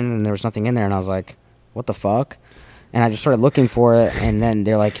looked in and there was nothing in there. And I was like, what the fuck? And I just started looking for it. And then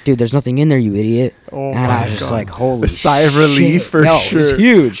they're like, dude, there's nothing in there, you idiot. Oh and my I was just God. like, holy A sigh of relief shit. for Yo, sure. It was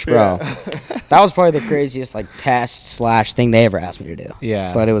huge, bro. That was probably the craziest test / thing they ever asked me to do.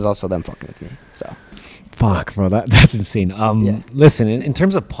 Yeah. But it was also them fucking with me. So Fuck, bro, that's insane. Yeah. Listen, in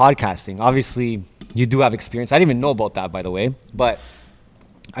terms of podcasting, obviously you do have experience. I didn't even know about that, by the way, but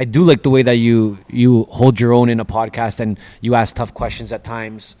I do like the way that you hold your own in a podcast and you ask tough questions at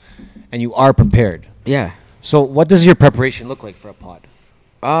times, and you are prepared. yeah. So, what does your preparation look like for a pod?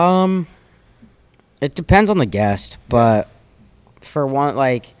 It depends on the guest, but for one,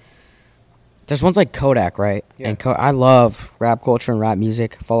 like, there's ones like Kodak, right? Yeah. And I love rap culture and rap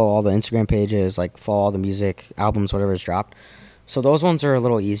music. Follow all the Instagram pages, like follow all the music albums, whatever is dropped. So those ones are a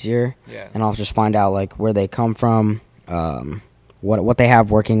little easier. Yeah. And I'll just find out like where they come from, what they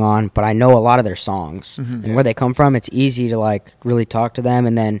have working on, but I know a lot of their songs and where they come from. It's easy to like really talk to them,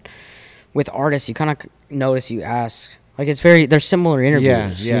 and then with artists, you kind of notice, you ask, like they're similar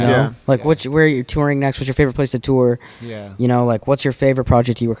interviews. Yeah, you know? yeah. Like where are you touring next? What's your favorite place to tour? Yeah. You know, like what's your favorite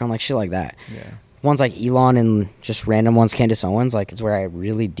project you work on? Like shit like that. Yeah. Ones like Elon and just random ones, Candace Owens, like it's where I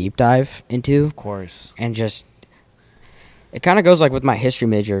really deep dive into. Of course. And just it kind of goes like with my history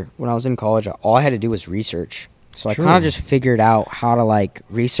major when I was in college. All I had to do was research, so I True. kind of just figured out how to like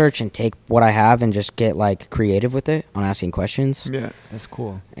research and take what I have and just get like creative with it on asking questions. Yeah. That's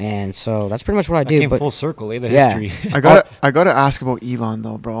cool. And so that's pretty much what I That do. came But full circle, the Yeah. history. I gotta ask about Elon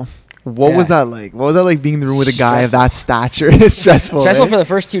though, bro. What Yeah. was that like? What was that like being in the room with a guy of that stature? It's stressful. stressful eh? for the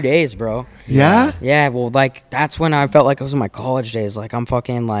first 2 days, bro. Yeah. Yeah, well, like that's when I felt like I was in my college days. Like I'm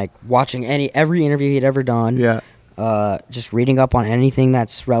fucking like watching every interview he'd ever done. Yeah. Just reading up on anything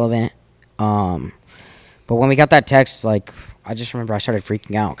that's relevant. But when we got that text, like I just remember I started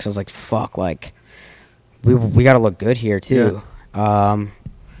freaking out because I was like, "Fuck!" Like we got to look good here too.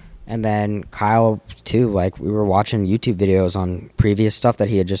 And then Kyle too. Like we were watching YouTube videos on previous stuff that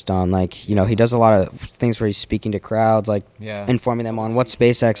he had just done. Like he does a lot of things where he's speaking to crowds, like informing them on what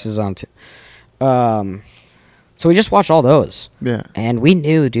SpaceX is on. So we just watched all those. Yeah. And we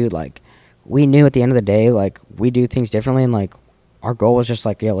knew, dude, like, we knew at the end of the day, like, we do things differently, and, like, our goal was just,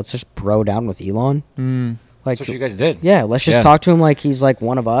 like, let's just bro down with Elon. Like, That's what you guys did. yeah, let's just talk to him like he's, like,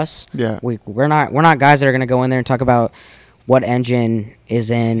 one of us. Yeah. We're not guys that are going to go in there and talk about what engine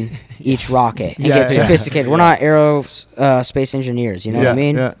is in each rocket and get sophisticated. We're not aerospace engineers, you know what I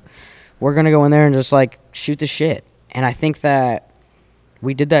mean? Yeah. We're going to go in there and just, like, shoot the shit. And I think that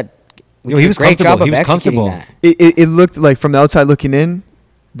we did that. We did he a was great job comfortable. of He was executing comfortable. that. It looked like from the outside looking in,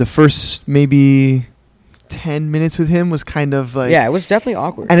 the first maybe 10 minutes with him was kind of like Yeah, it was definitely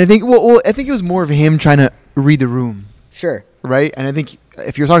awkward. And I think I think it was more of him trying to read the room, Sure. right? And I think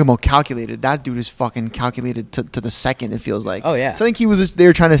if you're talking about calculated, that dude is fucking calculated to the second. It feels like. Oh, yeah. So I think he was just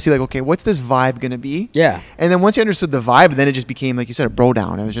there trying to see like, okay, what's this vibe gonna be? Yeah. And then once he understood the vibe, then it just became like you said, a bro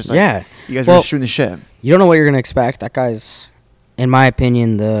down. It was just like, Yeah. you guys Well, were shooting the shit. You don't know what you're going to expect. That guy's, in my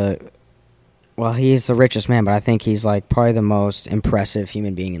opinion, he's the richest man, but I think he's like probably the most impressive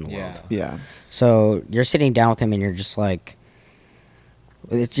human being in the world. Yeah. So you're sitting down with him and you're just like,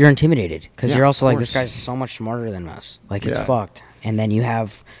 you're intimidated because Yeah, you're also of like, this course. guy's so much smarter than us. Like, it's Yeah. fucked. And then you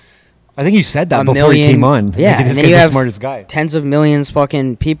have I think you said that a before million, he came on. Yeah, Like, and this then guy's you the have smartest guy. tens of millions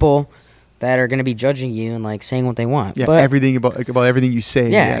fucking people that are going to be judging you and like saying what they want. Yeah. But Everything about everything you say.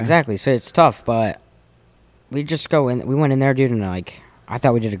 yeah, exactly. So it's tough, but we just go in. We went in there, dude, and like I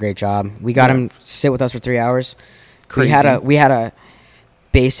thought we did a great job. We got Yeah. him sit with us for 3 hours. Crazy. We had a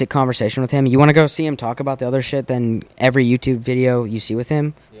basic conversation with him. You want to go see him talk about the other shit? Then every YouTube video you see with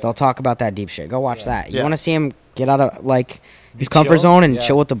him, they'll talk about that deep shit. Go watch that. You Yeah. want to see him get out of like his Be comfort chill? zone and Yeah.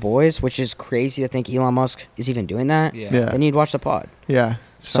 chill with the boys, which is crazy to think Elon Musk is even doing that. Yeah. Yeah. Then you'd watch the pod. Yeah.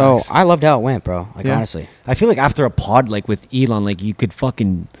 It's So facts. I loved how it went, bro. Like Yeah. honestly. I feel like after a pod like with Elon, like you could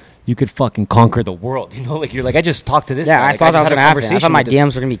fucking conquer the world. You know, like you're like, I just talked to this Yeah, guy. I Like, thought that just was had a gonna happen. I conversation thought my with this-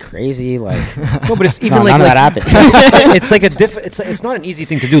 DMs were gonna be crazy. Like, No, but it's even No, like, none of like that happened. it's like it's not an easy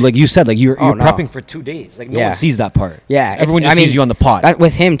thing to do. Like you said, like you're Oh, no. prepping for 2 days. Like no Yeah. one sees that part. Yeah, everyone I just mean, sees you on the pod. That,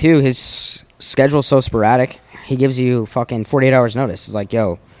 with him too, his schedule's so sporadic. He gives you fucking 48 hours notice. It's like,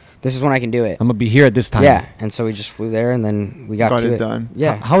 yo, this is when I can do it. I'm gonna be here at this time. Yeah, and so we just flew there, and then we got Got to it done.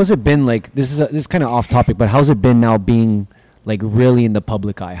 Yeah, How has it been? Like this is kind of off topic, but how's it been now being like really in the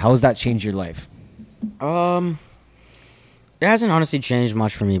public eye? How has that changed your life? it hasn't honestly changed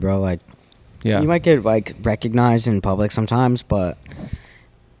much for me, bro. Like, Yeah, you might get like recognized in public sometimes, but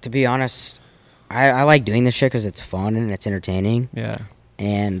to be honest, I like doing this shit because it's fun and it's entertaining, yeah,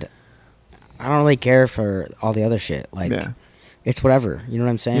 and I don't really care for all the other shit. Like, Yeah. it's whatever. You know what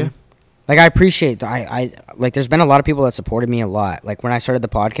I'm saying? Yeah. Like, I appreciate I like. There's been a lot of people that supported me a lot. Like when I started the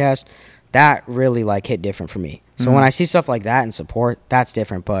podcast, that really like hit different for me. So when I see stuff like that and support, that's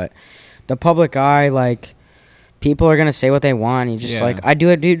different. But the public eye, like, people are gonna say what they want. You just Yeah. like, I do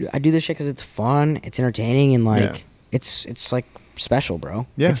it, dude. I do this shit because it's fun, it's entertaining, and like, Yeah. it's like special, bro.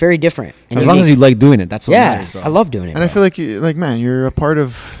 Yeah. It's very different. And as long as you unique. like doing it, that's what yeah, matters, bro. I love doing it. And I bro. feel like, like, man, you're a part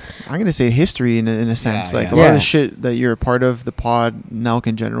of, I'm going to say history in a sense. Yeah, Like, yeah. a lot of Yeah. the shit that you're a part of, the pod, Nelk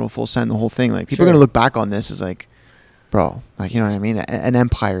in general, Full Send, the whole thing, like, people are Sure. going to look back on this as, like, bro, like, you know what I mean? An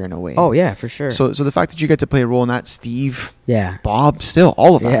empire in a way. Oh yeah, for sure. So the fact that you get to play a role in that, Steve, yeah, Bob, still,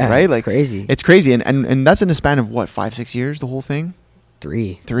 all of that, yeah, right? It's Like, crazy. it's crazy. And that's in a span of, what, 5-6 years, the whole thing?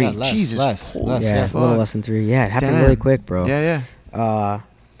 3. 3. Yeah, less, Jesus. less, holy less, Yeah, fuck. a little less than 3. Yeah, it happened Damn. really quick, bro. Yeah, yeah.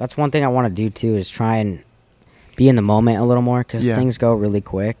 That's one thing I want to do too, is try and be in the moment a little more, because Yeah. things go really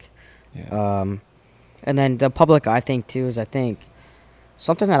quick. Yeah. And then the public eye thing too is, I think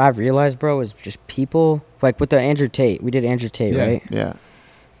Something that I've realized, bro, is just people like with the Andrew Tate. We did Andrew Tate, Yeah. right? Yeah.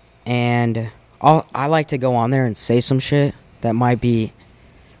 And I like to go on there and say some shit that might be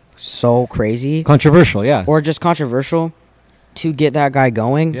so crazy Controversial, yeah. or just controversial to get that guy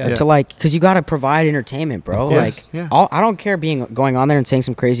going. Yeah. To like, because you got to provide entertainment, bro. Of course, Like, yeah. I don't care going on there and saying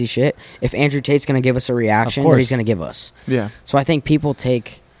some crazy shit if Andrew Tate's gonna give us a reaction that course. he's gonna give us. Yeah. So I think people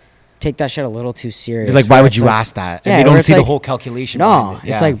take that shit a little too serious. They're like, why where would it's you like- ask that? Yeah, And they where don't it's see the like- whole calculation. No, behind it.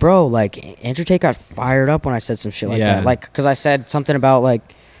 it's Yeah. like, bro, like Andrew Tate got fired up when I said some shit like Yeah. that. Like, because I said something about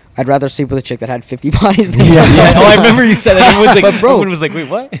like, I'd rather sleep with a chick that had 50 bodies than yeah. Oh, I remember you said that. Everyone's like, But, bro- everyone was like, wait,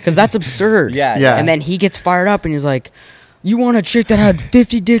 what? because that's absurd. Yeah, Yeah. And then he gets fired up and he's like, you want a chick that had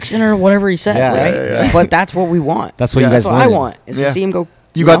 50 dicks in her, whatever he said, Yeah. right? Yeah, yeah. But that's what we want. That's what Yeah. you guys That's what I wanted. want is Yeah. to see him go.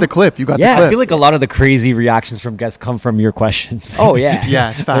 You got know? the clip. You got Yeah. the clip. I feel like a lot of the crazy reactions from guests come from your questions. Oh yeah. yeah,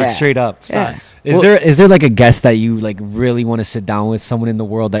 it's Like, facts. straight up. Yeah. facts. Is there like a guest that you like really want to sit down with, someone in the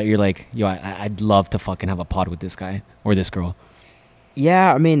world that you're like, yo, I'd love to fucking have a pod with this guy or this girl?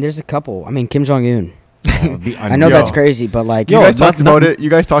 Yeah, I mean, there's a couple. I mean, Kim Jong Un. That would be I know Yo. that's crazy, but like, You Yo, guys not- talked about it. You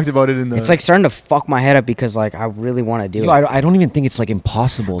guys talked about it in the. it's like starting to fuck my head up because like I really want to do Yo, it. I don't even think it's like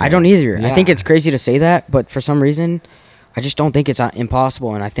impossible. I though. don't either. I Yeah. think it's crazy to say that, but for some reason, I just don't think it's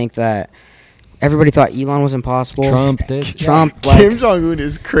impossible. And I think that everybody thought Elon was impossible. Trump this. Trump, Kim like, Jong Un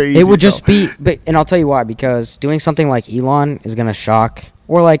is crazy. it would just bro. be. But and I'll tell you why. Because doing something like Elon is gonna shock,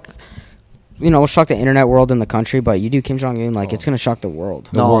 or like, shock the internet world and the country. But you do Kim Jong Un, like it's gonna shock the world.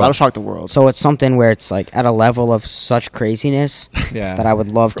 No, that'll shock the world. So it's something where it's like at a level of such craziness Yeah. that I would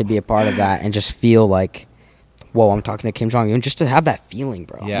love to be a part of that and just feel like, whoa, I'm talking to Kim Jong Un, just to have that feeling,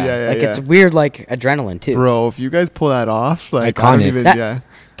 bro. Yeah. Yeah, like it's weird, like adrenaline too. Bro, if you guys pull that off, like Iconic. I don't even. That- yeah.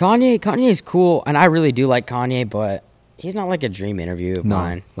 Kanye is cool, and I really do like Kanye, but he's not like a dream interview of No.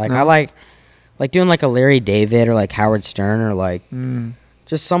 mine. Like No. I like doing like a Larry David or like Howard Stern or like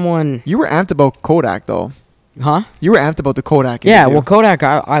just someone, You were amped about Kodak though. huh? You were amped about the Kodak. Yeah, interview. well, Kodak,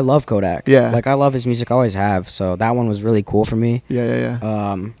 I love Kodak. Yeah. like I love his music, always have. So that one was really cool for me. Yeah.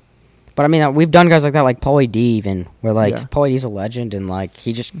 But I mean, we've done guys like that, like Pauly D, even where like Yeah. Pauly D's a legend, and like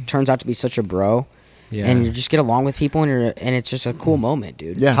he just turns out to be such a bro, Yeah. and you just get along with people, and it's just a cool moment,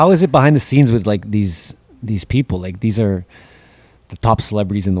 dude. Yeah. How is it behind the scenes with like these people? Like these are the top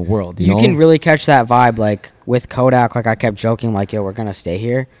celebrities in the world. You, You know? can really catch that vibe, like with Kodak. Like I kept joking, like, "Yo, we're gonna stay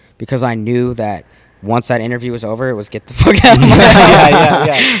here," because I knew that once that interview was over, it was get the fuck out of my house.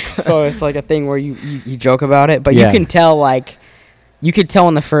 yeah. So it's like a thing where you joke about it, but Yeah. you can tell, like, you could tell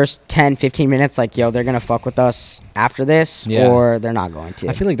in the first 10, 15 minutes, like, yo, they're gonna fuck with us after this, Yeah. or they're not going to.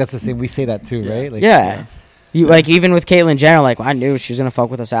 I feel like that's the same. We say that too, right? Like, Yeah. You like even with Caitlyn Jenner, like I knew she was gonna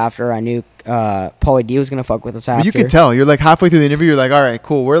fuck with us after. I knew Pauly D was gonna fuck with us after. But you could tell. You're like halfway through the interview. You're like, all right,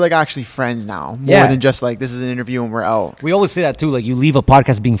 cool. We're like actually friends now, more Yeah. than just like this is an interview and we're out. We always say that too. Like you leave a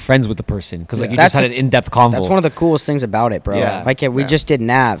podcast being friends with the person because like Yeah. you That's just had an in-depth convo. That's one of the coolest things about it, bro. Yeah. Like we Yeah. just did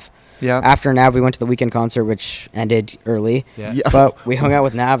Nav. Yeah. After Nav, we went to the weekend concert, which ended early. Yeah. Yeah. But we hung out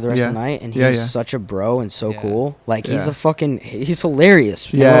with Nav the rest Yeah. of the night, and he Yeah, was yeah. such a bro and so Yeah. cool. Like he's Yeah. he's hilarious.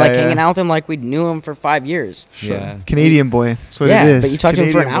 And Yeah, we're like yeah. hanging out with him like we knew him for 5 years. Sure. Yeah. Canadian boy. That's what Yeah, it is. but you talked to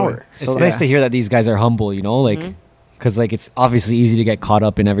him for an Canadian boy. hour. It's So nice yeah. to hear that these guys are humble. You know, like because like it's obviously easy to get caught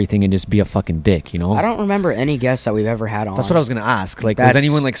up in everything and just be a fucking dick. You know. I don't remember any guests that we've ever had on. That's what I was gonna ask. Like, was That's-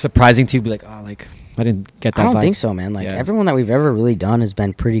 anyone like surprising to you? Be like, oh, like I didn't get that. I don't vibe. think so, man. Like Yeah. everyone that we've ever really done has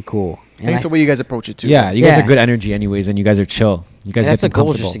been pretty cool. I think it's the way you guys approach it too. Yeah, you guys Yeah. are good energy, anyways, and you guys are chill. You guys that's get the them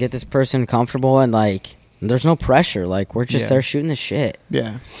goal, just comfortable. to get this person comfortable and like there's no pressure. Like we're just Yeah. there shooting the shit.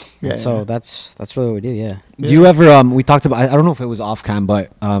 Yeah. Yeah. And so yeah. that's really what we do. Yeah. Do you ever? We talked about. I don't know if it was off cam,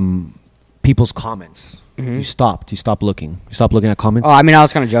 but people's comments. You stopped. You stopped looking. You stopped looking at comments. Oh, I mean, I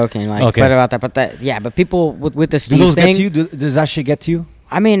was kind of joking, like, Okay. but about that. But that, yeah. But people with the do Steve those thing. get to you? Does that shit get to you?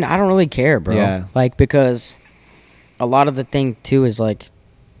 I mean, I don't really care, bro. Yeah. Like because a lot of the thing too is like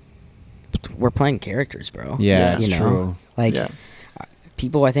we're playing characters, bro. Yeah, it's You know? true. Like Yeah.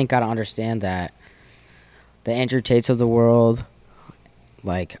 people, I think, gotta understand that the Andrew Tates of the world,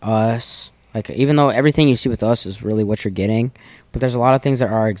 like us, like even though everything you see with us is really what you're getting, but there's a lot of things that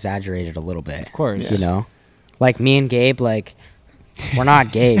are exaggerated a little bit. Of course. You know, like me and Gabe, like we're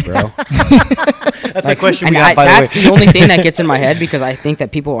not gay, bro. That's a question And we have, by that's the way. the only thing that gets in my head because I think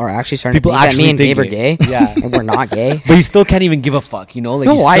that people are actually starting People to think that me actually and Gabe are think gay. it. Yeah. And we're not gay. But you still can't even give a fuck, you know? Like,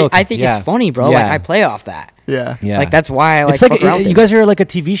 No, you still I think yeah. it's funny, bro. Yeah. Like I play off that. Yeah. Yeah. Like that's why I like it's like fuck around with you it. guys are like a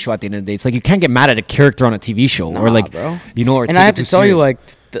TV show at the end of the day. It's like you can't get mad at a character on a TV show or Nah, like, bro. you know, or And take I it have to too tell you, serious.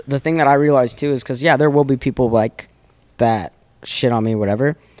 like, the thing that I realized too is because, yeah, there will be people like that shit on me,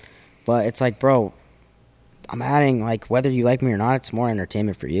 whatever. But it's like, bro, I'm adding, like, whether you like me or not, it's more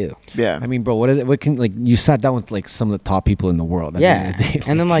entertainment for you. Yeah. I mean, bro, what is it? What can, like, you sat down with like some of the top people in the world. At the Yeah. end of the day,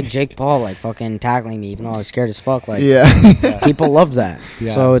 And then, like, Jake Paul, like, fucking tackling me, even though I was scared as fuck. Like, yeah. people loved that.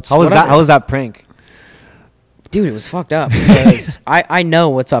 Yeah. So it's how was that? whatever. How was that prank? Dude, it was fucked up because I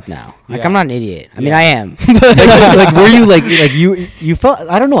know what's up now. Like, Yeah. I'm not an idiot. I mean, I am. Like, were you like you felt?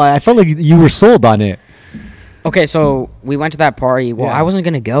 I don't know. I felt like you were sold on it. Okay, so we went to that party. Well, Yeah. I wasn't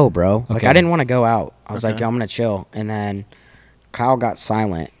going to go, bro. Like, Okay. I didn't want to go out. I was like, Okay. yo, I'm going to chill. And then Kyle got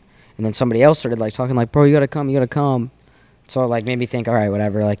silent. And then somebody else started, like, talking, like, bro, you got to come, you got to come. So, like, made me think, all right,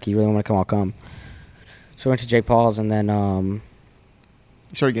 whatever. Like, you really want to come, I'll come. So, I went to Jake Paul's, and then,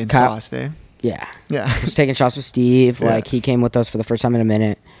 You started getting Kyle- sauced, eh? yeah. Yeah. Was taking shots with Steve. Yeah. Like, he came with us for the first time in a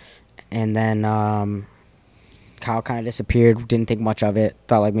minute. And then Kyle kind of disappeared. Didn't think much of it.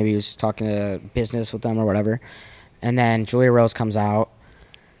 Thought, like, maybe he was talking to business with them or whatever. And then Julia Rose comes out.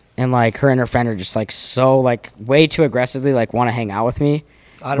 And, like, her and her friend are just, like, so, like, way too aggressively, like, want to hang out with me.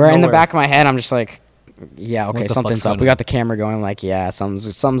 Out of Where in the nowhere. back of my head, I'm just like, yeah, okay, What the something's fuck's up. going We on? got the camera going, like, yeah,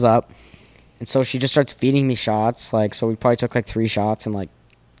 something's up. And so she just starts feeding me shots. Like, so we probably took, like, 3 shots in, like,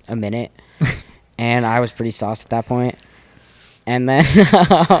 a minute. And I was pretty sauced at that point. And then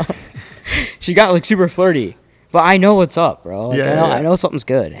she got, like, super flirty. But I know what's up, bro. Like, Yeah, I yeah. know something's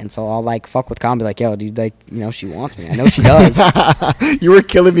good. And so I'll, like, fuck with Kyle and be like, yo, dude, like, you know, she wants me. I know she does. You were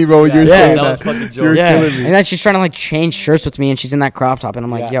killing me, bro. You were Yeah, saying that that. was fucking You were Yeah. killing me. And then she's trying to, like, change shirts with me, and she's in that crop top. And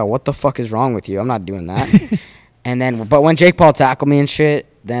I'm like, Yeah. yo, what the fuck is wrong with you? I'm not doing that. And then, but when Jake Paul tackled me and shit,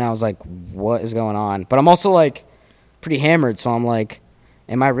 then I was like, what is going on? But I'm also, like, pretty hammered. So I'm like,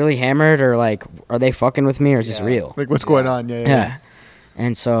 am I really hammered? Or, like, are they fucking with me? Or is this Yeah. real? Like, what's going on? Yeah. Yeah.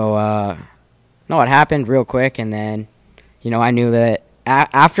 And so, no, it happened real quick. And then, you know, I knew that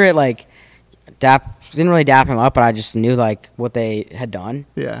after it, like, didn't really dap him up, but I just knew, like, what they had done.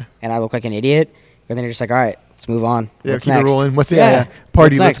 Yeah. And I looked like an idiot. But then you're just like, all right, let's move on. Yeah, What's keep next? it rolling. Yeah.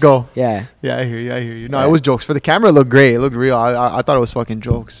 Party, What's let's next? go. Yeah. Yeah, I hear you. I hear you. No, Yeah. it was jokes. For the camera, it looked great. It looked real. I thought it was fucking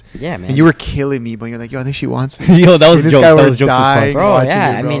jokes. Yeah, man. And you were killing me, but you're like, yo, I think she wants me. Yo, that was This jokes. guy That was was jokes as dying. fuck. Bro, watching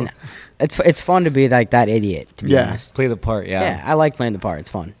yeah. it, I bro. mean, it's fun to be like that idiot, to be Yeah. honest. Play the part. Yeah. Yeah. I like playing the part. It's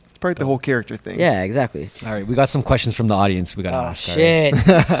fun. It's part of the whole character thing. Yeah, exactly. All right, we got some questions from the audience. We gotta ask. all right?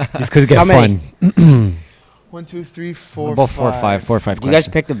 Shit. These could get How many? fun. 1, 2, 3, 4, About 4 or 5 Do you guys questions.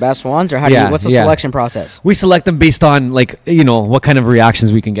 pick the best ones, or how do Yeah, you? What's the yeah. selection process? We select them based on like what kind of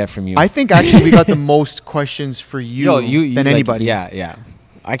reactions we can get from you. I think actually we got the most questions for you, than like, anybody. Yeah.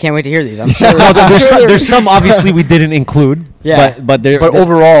 I can't wait to hear these. I'm sure. No, there's some obviously we didn't include. Yeah. but there. But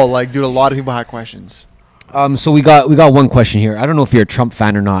overall, like, dude, a lot of people had questions. So we got one question here. I don't know if you're a Trump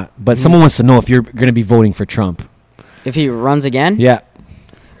fan or not, but someone wants to know if you're going to be voting for Trump. If he runs again, Yeah.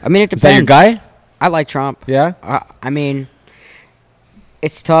 I mean, it depends. Is that your guy? I like Trump. Yeah. I mean,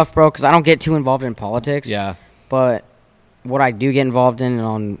 it's tough, bro, because I don't get too involved in politics. Yeah. But what I do get involved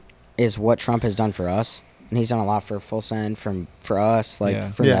in is what Trump has done for us, and he's done a lot for Full Send for us, like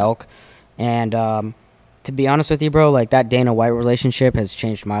Yeah. for Yeah. Nelk. And to be honest with you, bro, like that Dana White relationship has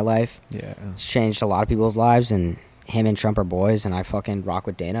changed my life. Yeah. It's changed a lot of people's lives, and him and Trump are boys, and I fucking rock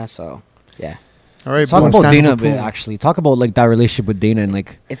with Dana. So yeah, All right, Talk boom, about stand Dana a for bit, pool. actually. Talk about like that relationship with Dana and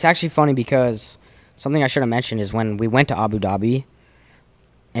like. it's actually funny because something I should have mentioned is when we went to Abu Dhabi,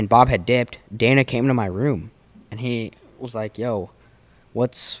 and Bob had dipped. Dana came to my room, and he was like, "Yo,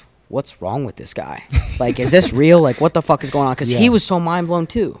 what's wrong with this guy? Like, is this real? Like, what the fuck is going on?" Because Yeah. he was so mind blown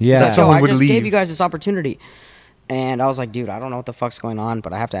too. Yeah. He's like, Someone I would just leave. gave you guys this opportunity, and I was like, "Dude, I don't know what the fuck's going on,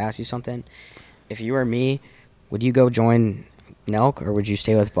 but I have to ask you something. If you were me, would you go join Nelk or would you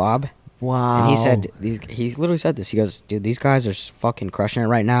stay with Bob?" Wow. And he said, he literally said this. He goes, "Dude, these guys are fucking crushing it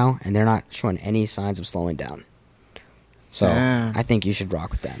right now, and they're not showing any signs of slowing down. So Damn. I think you should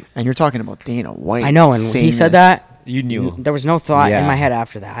rock with them." And you're talking about Dana White. I know, and when saying he said this. that, You knew. there was no thought Yeah. in my head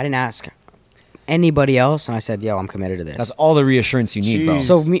after that. I didn't ask anybody else, and I said, "Yo, I'm committed to this." That's all the reassurance you need, bro. Jeez.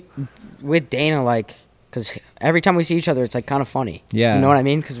 So me with Dana, like, because every time we see each other, it's like kind of funny. Yeah. You know what I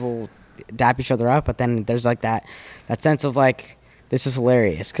mean? Because we'll dap each other up, but then there's like that sense of like, this is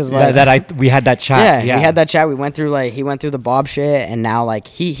hilarious. Because like, we had that chat. yeah, we had that chat. We went through he went through the Bob shit, and now like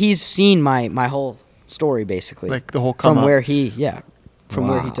he's seen my whole story basically, Like, the whole come from up. where he from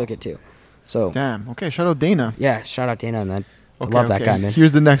where he Wow. took it to. So Damn. Okay, shout out Dana. yeah, shout out Dana, man. I Okay, love that okay. guy, man.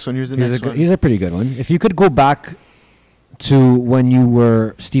 Here's the next one. Here's Here's a pretty good one. If you could go back to when you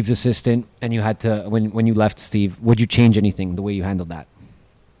were Steve's assistant and you had to when you left Steve, would you change anything the way you handled that?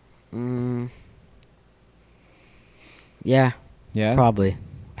 Yeah, Yeah. probably.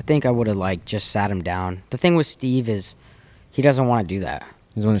 I think I would have like just sat him down. The thing with Steve is he doesn't want to do that.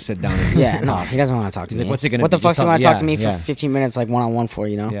 You just want to sit down. And Yeah, no, he doesn't want to talk to He's me. like, "What's he gonna What the be? fuck's Just he going to tell- talk to me yeah, for yeah. 15 minutes, like one-on-one for,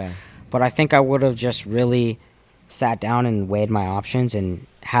 you know? Yeah. But I think I would have just really sat down and weighed my options and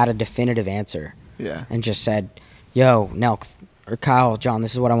had a definitive answer. Yeah. And just said, yo, Nelk, or Kyle, John,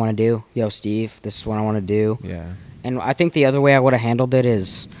 this is what I want to do. Yo, Steve, this is what I want to do. Yeah. And I think the other way I would have handled it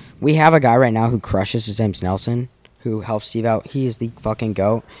is we have a guy right now who crushes. His name's Nelson, who helps Steve out. He is the fucking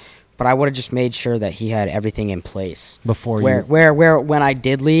GOAT. But I would have just made sure that he had everything in place. Before where when I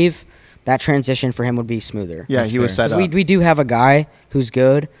did leave, that transition for him would be smoother. Yeah, he was set up. We do have a guy who's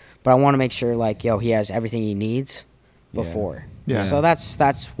good, but I want to make sure, like, yo, he has everything he needs before. Yeah. So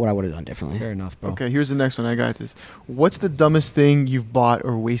that's what I would have done differently. Fair enough, bro. Okay, here's the next one. I got this. What's the dumbest thing you've bought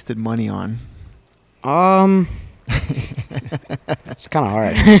or wasted money on? It's kind of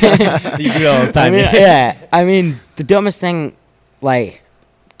hard. You do it all the time. I mean, the dumbest thing, like,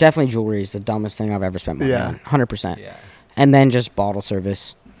 definitely jewelry is the dumbest thing I've ever spent money on. 100%. Yeah. And then just bottle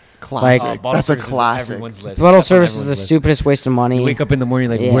service. Classic. Like- bottle That's a service is classic. everyone's list. Bottle That's on service is the everyone's list. stupidest waste of money. You wake up in the morning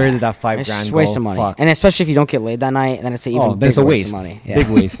like, Yeah. where did that $5 It's grand just go? waste of money. Fuck. And especially if you don't get laid that night, then it's an even Oh, bigger there's a waste waste. of money. Yeah. Big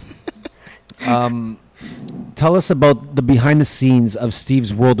waste. Tell us about the behind the scenes of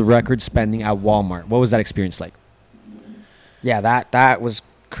Steve's world record spending at Walmart. What was that experience like? Yeah, that was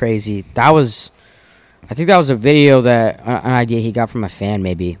crazy. I think that was a video an idea he got from a fan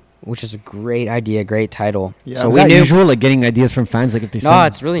maybe, which is a great idea, great title. Yeah. So Is we that knew. usual, like getting ideas from fans, like if they No, send-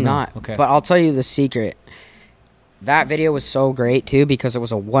 it's really not. Okay. But I'll tell you the secret. That video was so great too because it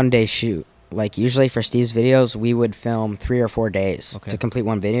was a 1-day shoot. Like usually for Steve's videos, we would film 3 or 4 days Okay. to complete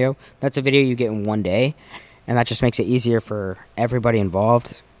one video. That's a video you get in 1 day, and that just makes it easier for everybody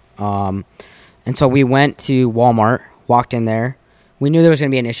involved. And so we went to Walmart, walked in there. We knew there was going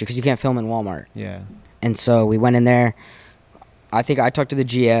to be an issue because you can't film in Walmart. Yeah. And so we went in there. I think I talked to the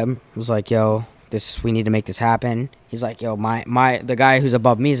GM. Was like, "Yo, we need to make this happen." He's like, "Yo, the guy who's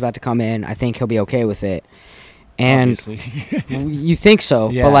above me is about to come in. I think he'll be okay with it." And Obviously. you think so,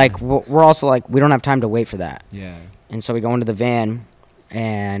 Yeah. but like we're also like we don't have time to wait for that. Yeah. And so we go into the van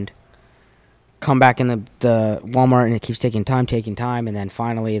and come back in the Walmart, and it keeps taking time, and then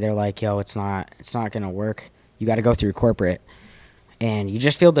finally they're like, "Yo, it's not gonna work. You got to go through corporate." And you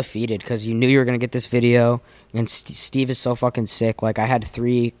just feel defeated because you knew you were going to get this video. And Steve is so fucking sick. Like, I had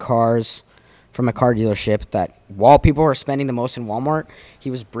 3 cars from a car dealership that while people were spending the most in Walmart, he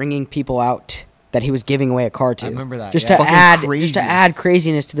was bringing people out that he was giving away a car to. I remember that, Just yeah. to Fucking just to crazy. add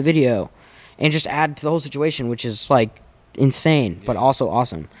craziness to the video. And just add to the whole situation, which is, like, insane, but also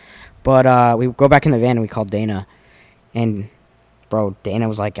awesome. But we go back in the van and we called Dana. And, bro, Dana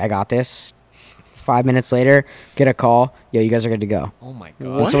was like, I got this. 5 minutes later, get a call. Yo, you guys are good to go. Oh my What?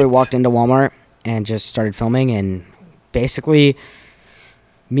 god. And so we walked into Walmart and just started filming. And basically,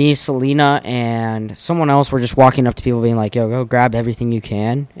 me, Selena, and someone else were just walking up to people being like, yo, go grab everything you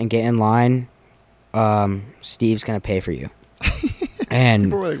can and get in line. Steve's going to pay for you. And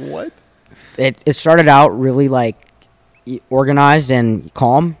People were like, what? it started out really like organized and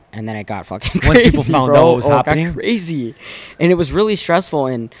calm, and then it got fucking Once crazy, people found bro. out what was It got happening? crazy, and it was really stressful.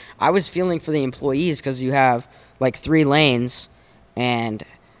 And I was feeling for the employees because you have like 3 lanes, and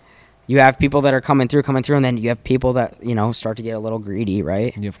you have people that are coming through, and then you have people that start to get a little greedy,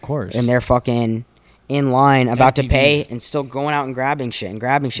 right? Yeah, of course. And they're fucking in line about to pay TVs. and still going out and grabbing shit and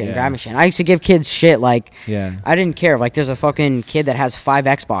grabbing shit and Yeah. grabbing shit. And I used to give kids shit like Yeah. I didn't care. Like there's a fucking kid that has 5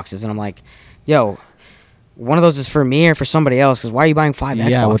 Xboxes, and I'm like, yo, one of those is for me or for somebody else, because why are you buying 5 Xboxes?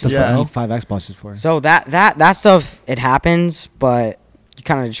 Yeah, what the Yeah. fuck? You need 5 Xboxes for? So that stuff, it happens, but you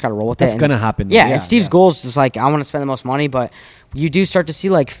kind of just got to roll with That's it. gonna happen. Yeah, Yeah, and Steve's yeah. goals is like, I want to spend the most money, but you do start to see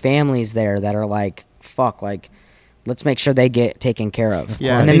like families there that are like, fuck, like, let's make sure they get taken care of.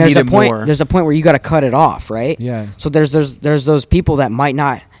 Yeah, and they then there's need a it point. more. There's a point where you got to cut it off, right? Yeah. So there's those people that might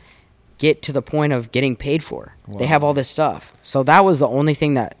not get to the point of getting paid for. They have all this stuff. So that was the only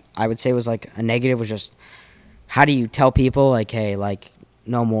thing that I would say was like a negative, was just how do you tell people like, hey, like,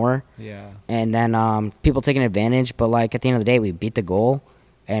 no more. Yeah. And then people taking advantage, but like at the end of the day, we beat the goal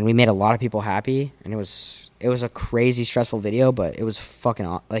and we made a lot of people happy, and it was a crazy stressful video, but it was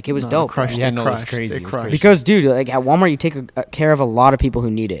fucking like it was dope. Crushed. Yeah, They no, it was crushed. crazy. They It was crushed. crazy. Because dude, like at Walmart, you take care of a lot of people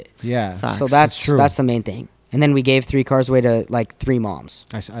who need it. Yeah. Facts. So That's true. that's the main thing. And then we gave 3 cars away to like 3 moms.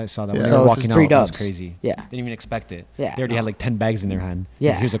 I saw that. Yeah. When they So were it's walking just out, 3 that was dubs. crazy. Yeah. Didn't even expect it. Yeah. They already had like 10 bags in their hand.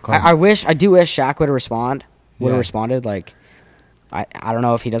 Yeah. Here's a car. I do wish Shaq would have responded. Yeah. Responded. Like, I don't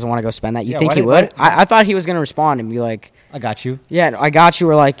know if he doesn't want to go spend that. You Yeah, think why he did- would? why- I thought he was gonna respond and be like, I got you. yeah, I got you.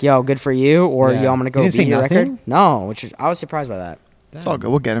 Or like, yo, good for you. Or Yeah. yo, I'm gonna go He didn't beat say your record. nothing? No, I was surprised by that. It's all good.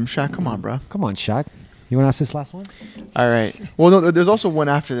 We'll get him. Shaq, come on, bro. Come on, Shaq. You want to ask this last one? All right. Well, no, there's also one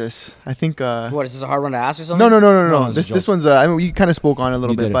after this. I think. What is this a hard one to ask or something? No. No, it's a This joke. one's. I mean, you kind of spoke on it a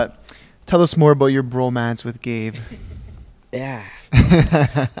little You bit, did it. but tell us more about your bromance with Gabe. Yeah.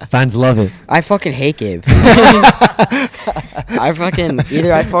 Fans love it. I fucking hate Gabe. I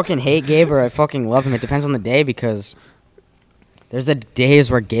fucking hate Gabe or I fucking love him. It depends on the day because there's the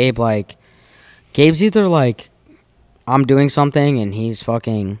days where Gabe's either like, I'm doing something and he's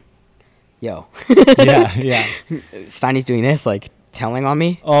fucking, yo. Yeah. Steiny's doing this, like telling on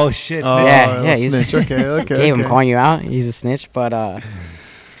me. Oh shit. Oh, Yeah, he's snitch. Okay. Gabe, I'm calling you out. He's a snitch, but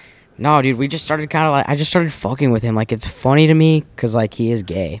no, dude, we just started kind of like I just started fucking with him. Like it's funny to me because like he is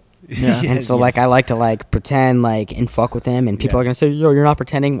gay. Yeah. And so, like, I like to, like, pretend, like, and fuck with him. And people are going to say, yo, you're not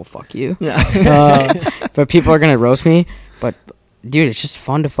pretending. Well, fuck you. Yeah. But people are going to roast me. But, dude, it's just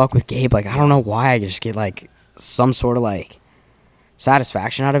fun to fuck with Gabe. Like, I don't know why. I just get, like, some sort of, like,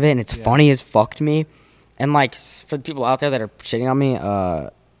 satisfaction out of it. And it's funny as fuck to me. And, like, for the people out there that are shitting on me,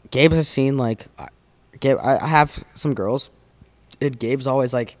 Gabe has seen, like, I have some girls. And Gabe's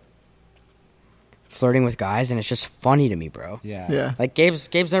always, like, flirting with guys, and it's just funny to me, bro. Yeah. Like Gabe's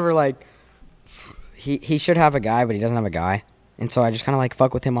never like he should have a guy, but he doesn't have a guy, and so I just kind of like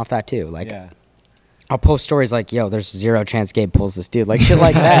fuck with him off that too. Like I'll post stories like, "Yo, there's 0 chance Gabe pulls this dude," like shit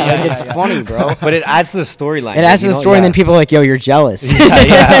like that. Like it's funny, bro. But it adds to the storyline. It adds to the story, and then people are like, "Yo, you're jealous." You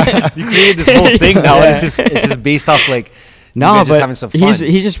created this whole thing now, and it's just based off like. No, just but having some fun. he's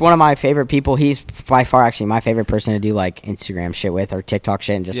just one of my favorite people. He's by far actually my favorite person to do like Instagram shit with or TikTok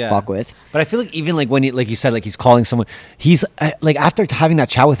shit and just fuck with. But I feel like even like when he, like you said, like he's calling someone, he's like after having that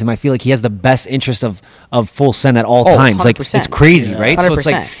chat with him, I feel like he has the best interest of full send at all times. 100%. Like it's crazy, right? So it's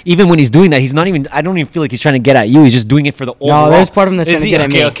 100%. like even when he's doing that, he's not even. I don't even feel like he's trying to get at you. He's just doing it for the overall. No, there's part of him that's Is trying to he? get at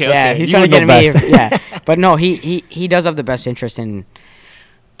me. Okay. Yeah, he's You trying to would get at know me. best. Yeah, but no, he does have the best interest in.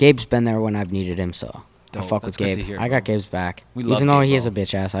 Gabe's been there when I've needed him, so I Dope. fuck That's with good to Gabe. hear, I got Gabe's back. We love Even though Gabe, he is bro. a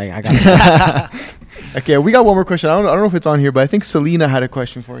bitch ass, I got him. Okay, we got one more question. I don't know if it's on here, but I think Selena had a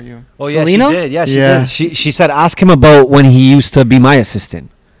question for you. Oh yeah, Selena? she did. Yeah, she Yeah. did. She said ask him about when he used to be my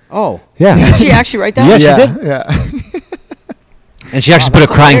assistant. Oh, Yeah. did she actually write that? Yeah, she did. Yeah. And she actually Wow, put a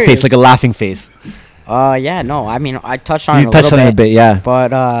that's crying hilarious. face, like a laughing face. Yeah, no, I mean, I touched on You it a touched little on it a bit, yeah.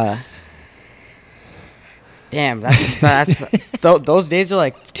 But damn, that's those days are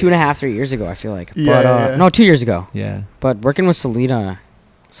like 2.5, 3 years ago. I feel like, Yeah, but yeah. no, 2 years ago. Yeah. But working with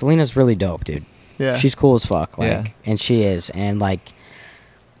Selena's really dope, dude. Yeah. She's cool as fuck, like, Yeah. and she is, and like,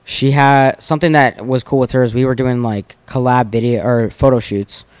 she had something that was cool with her is we were doing like collab video or photo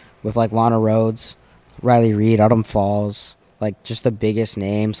shoots with like Lana Rhodes, Riley Reid, Autumn Falls, like just the biggest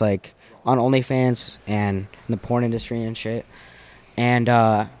names like on OnlyFans and in the porn industry and shit, and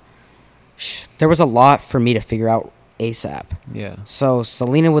there was a lot for me to figure out ASAP. Yeah. So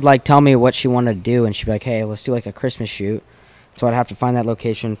Selena would like tell me what she wanted to do, and she'd be like, "Hey, let's do like a Christmas shoot." So I'd have to find that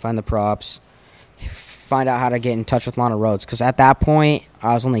location, find the props, find out how to get in touch with Lana Rhodes. Because at that point,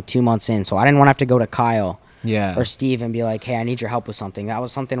 I was only 2 months in, so I didn't want to have to go to Kyle Yeah. or Steve and be like, "Hey, I need your help with something." That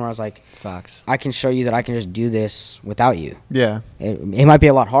was something where I was like, Facts. "I can show you that I can just do this without you." Yeah. It might be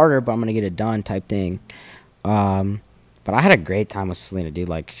a lot harder, but I'm gonna get it done, type thing. But I had a great time with Selena, dude.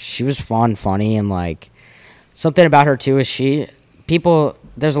 Like, she was fun, funny, and like something about her too is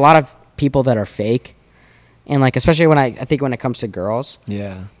there's a lot of people that are fake, and like especially I think when it comes to girls,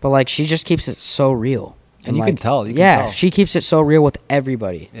 Yeah. but like she just keeps it so real. And you like, can tell, you can yeah, tell. she keeps it so real with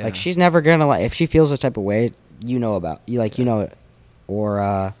everybody. Yeah. Like she's never gonna like if she feels a type of way, you know it,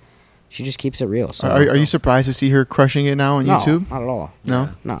 or she just keeps it real. So Are you surprised to see her crushing it now on no, YouTube? not at all. No?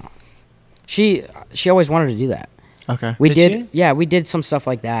 No. She always wanted to do that. Okay. We Did did, we did some stuff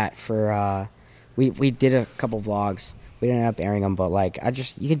like that for. We did a couple vlogs. We didn't end up airing them, but like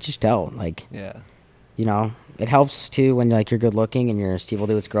you could just tell, like, Yeah. you know, it helps too when like you're good looking and you're Steve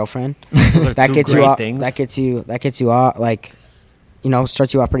Lewitt's girlfriend. Those are That two gets you great out. things. That gets you out. Like, you know,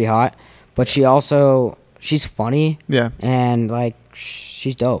 starts you out pretty hot. But she's funny. Yeah. And like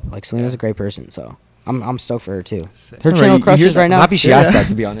she's dope. Like Selena's a great person, so I'm stoked for her too. Her All right, channel you crushes hear that? right I'm now. happy she Yeah. asked that,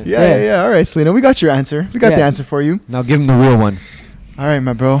 to be honest. Yeah. All right, Selena, we got your answer. We got the Yeah. answer for you. Now give him the real one. All right,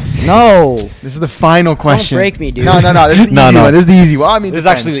 my bro. No. This is the final question. break me, dude. No. This is the No, easy no. one. This is the easy one. I mean, This is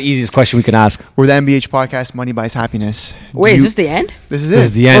depends. actually the easiest question we can ask. We're the MBH podcast. Money buys happiness. Wait, is this the end? This is This it.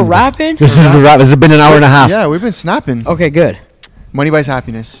 is the end. We're rapping? This is a wrap. This has been an hour and a half. Yeah, we've been snapping. Okay, good. Money buys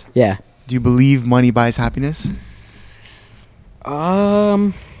happiness. Yeah. Do you believe money buys happiness?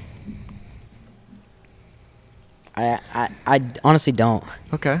 I honestly don't.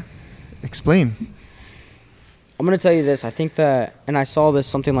 Okay. Explain. I'm gonna tell you this. I think that, and I saw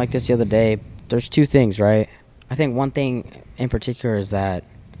something like this the other day. There's two things, right? I think one thing in particular is that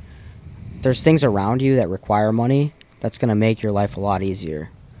there's things around you that require money that's gonna make your life a lot easier.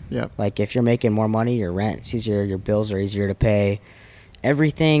 Yeah. Like if you're making more money, your rent's easier, your bills are easier to pay.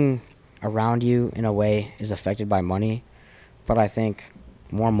 Everything around you, in a way, is affected by money. But I think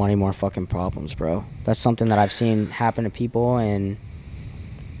more money, more fucking problems, bro. That's something that I've seen happen to people, and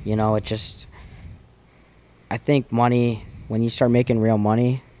you know, it just. I think money, when you start making real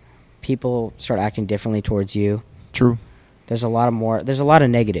money, people start acting differently towards you. True. There's a lot of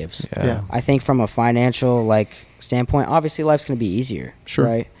negatives. Yeah. I think from a financial standpoint, obviously life's gonna be easier. Sure.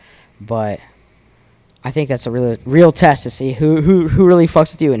 Right. But I think that's a real test to see who really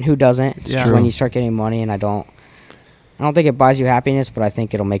fucks with you and who doesn't. Yeah. Is when you start getting money, and I don't think it buys you happiness, but I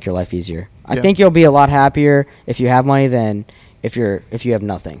think it'll make your life easier. I Yeah. think you'll be a lot happier if you have money than if you have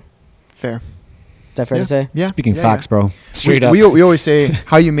nothing. Fair. Is that fair to say? Yeah. Speaking Yeah, facts, yeah. bro. Straight up. We always say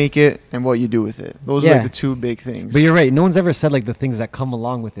how you make it and what you do with it. Those are Yeah. like the two big things. But you're right. No one's ever said like the things that come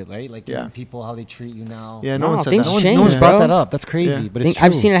along with it, right? Like Yeah. people, how they treat you now. Yeah, No, no, one said things that. change, No one's brought bro. that up. That's crazy, Yeah. but it's true.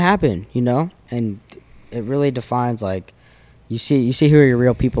 I've seen it happen, you know, and it really defines you see who your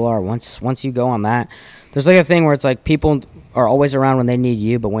real people are once you go on that. There's like a thing where it's like people are always around when they need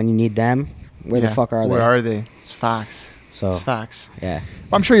you, but when you need them, where the Yeah. fuck are they? Where are they? It's facts. So It's facts. yeah,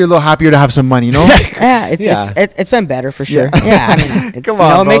 I'm sure you're a little happier to have some money, no? yeah, it's been better for sure. Yeah, I mean, Come you on,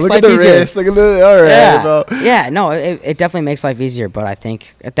 know, it bro. makes Look life at the easier. wrist. Look at the. All right, Yeah, bro. yeah, no, it definitely makes life easier. But I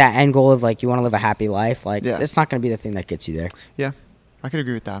think at that end goal of you want to live a happy life, Yeah. it's not going to be the thing that gets you there. Yeah, I could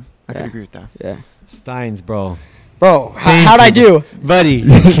agree with that. I could Yeah. agree with that. Yeah, Steins, bro. bro, Thank how'd I you. do? Buddy,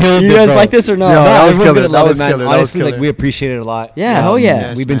 you killed You it, guys bro. like this or no? Yeah, No, that was everyone's killer. gonna That love was it, man. killer. That was Honestly, killer. we appreciate it a lot. Yeah, hell yeah.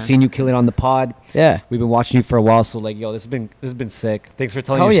 Yes, We've been man. seeing you kill it on the pod. Yeah. We've been watching you for a while, so this has been sick. Thanks for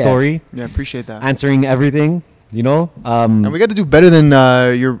telling Hell your yeah. story, Yeah, appreciate that. answering everything. You know, And we got to do better than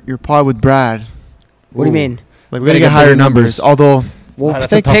your pod with Brad. What do you mean? Like we got to get higher numbers. Although Well,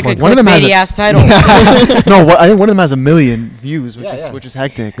 that's a pick tough a one. One of them has a- ass title. no, I think one of them has 1 million views, Yeah. which is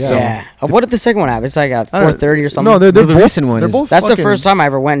hectic. Yeah. So Yeah. What did the second one have? It's like at I don't- 4:30 or something. No, they're The both, recent one They're is- both. That's the fucking- first time I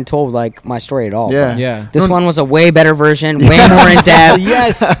ever went and told my story at all. Yeah. Yeah. This No, one was a way better version, way more in depth.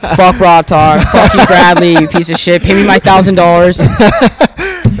 yes. Fuck Raw Talk. Fuck you, Bradley, you piece of shit. Pay me my $1,000.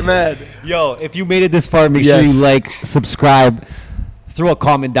 man. Yo, if you made it this far, make sure Yes. you like, subscribe, throw a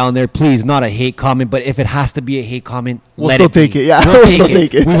comment down there, please. Not a hate comment, but if it has to be a hate comment, We'll let still it take be. it. Yeah, We'll we'll still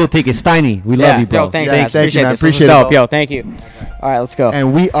take it. We will take it. Steiny, we love you, bro. Yo, thanks, Yeah, guys. thank you, Appreciate man. this. This was Appreciate it, dope. bro. Yo, thank you. All right, let's go.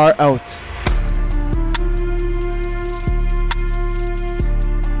 And we are out.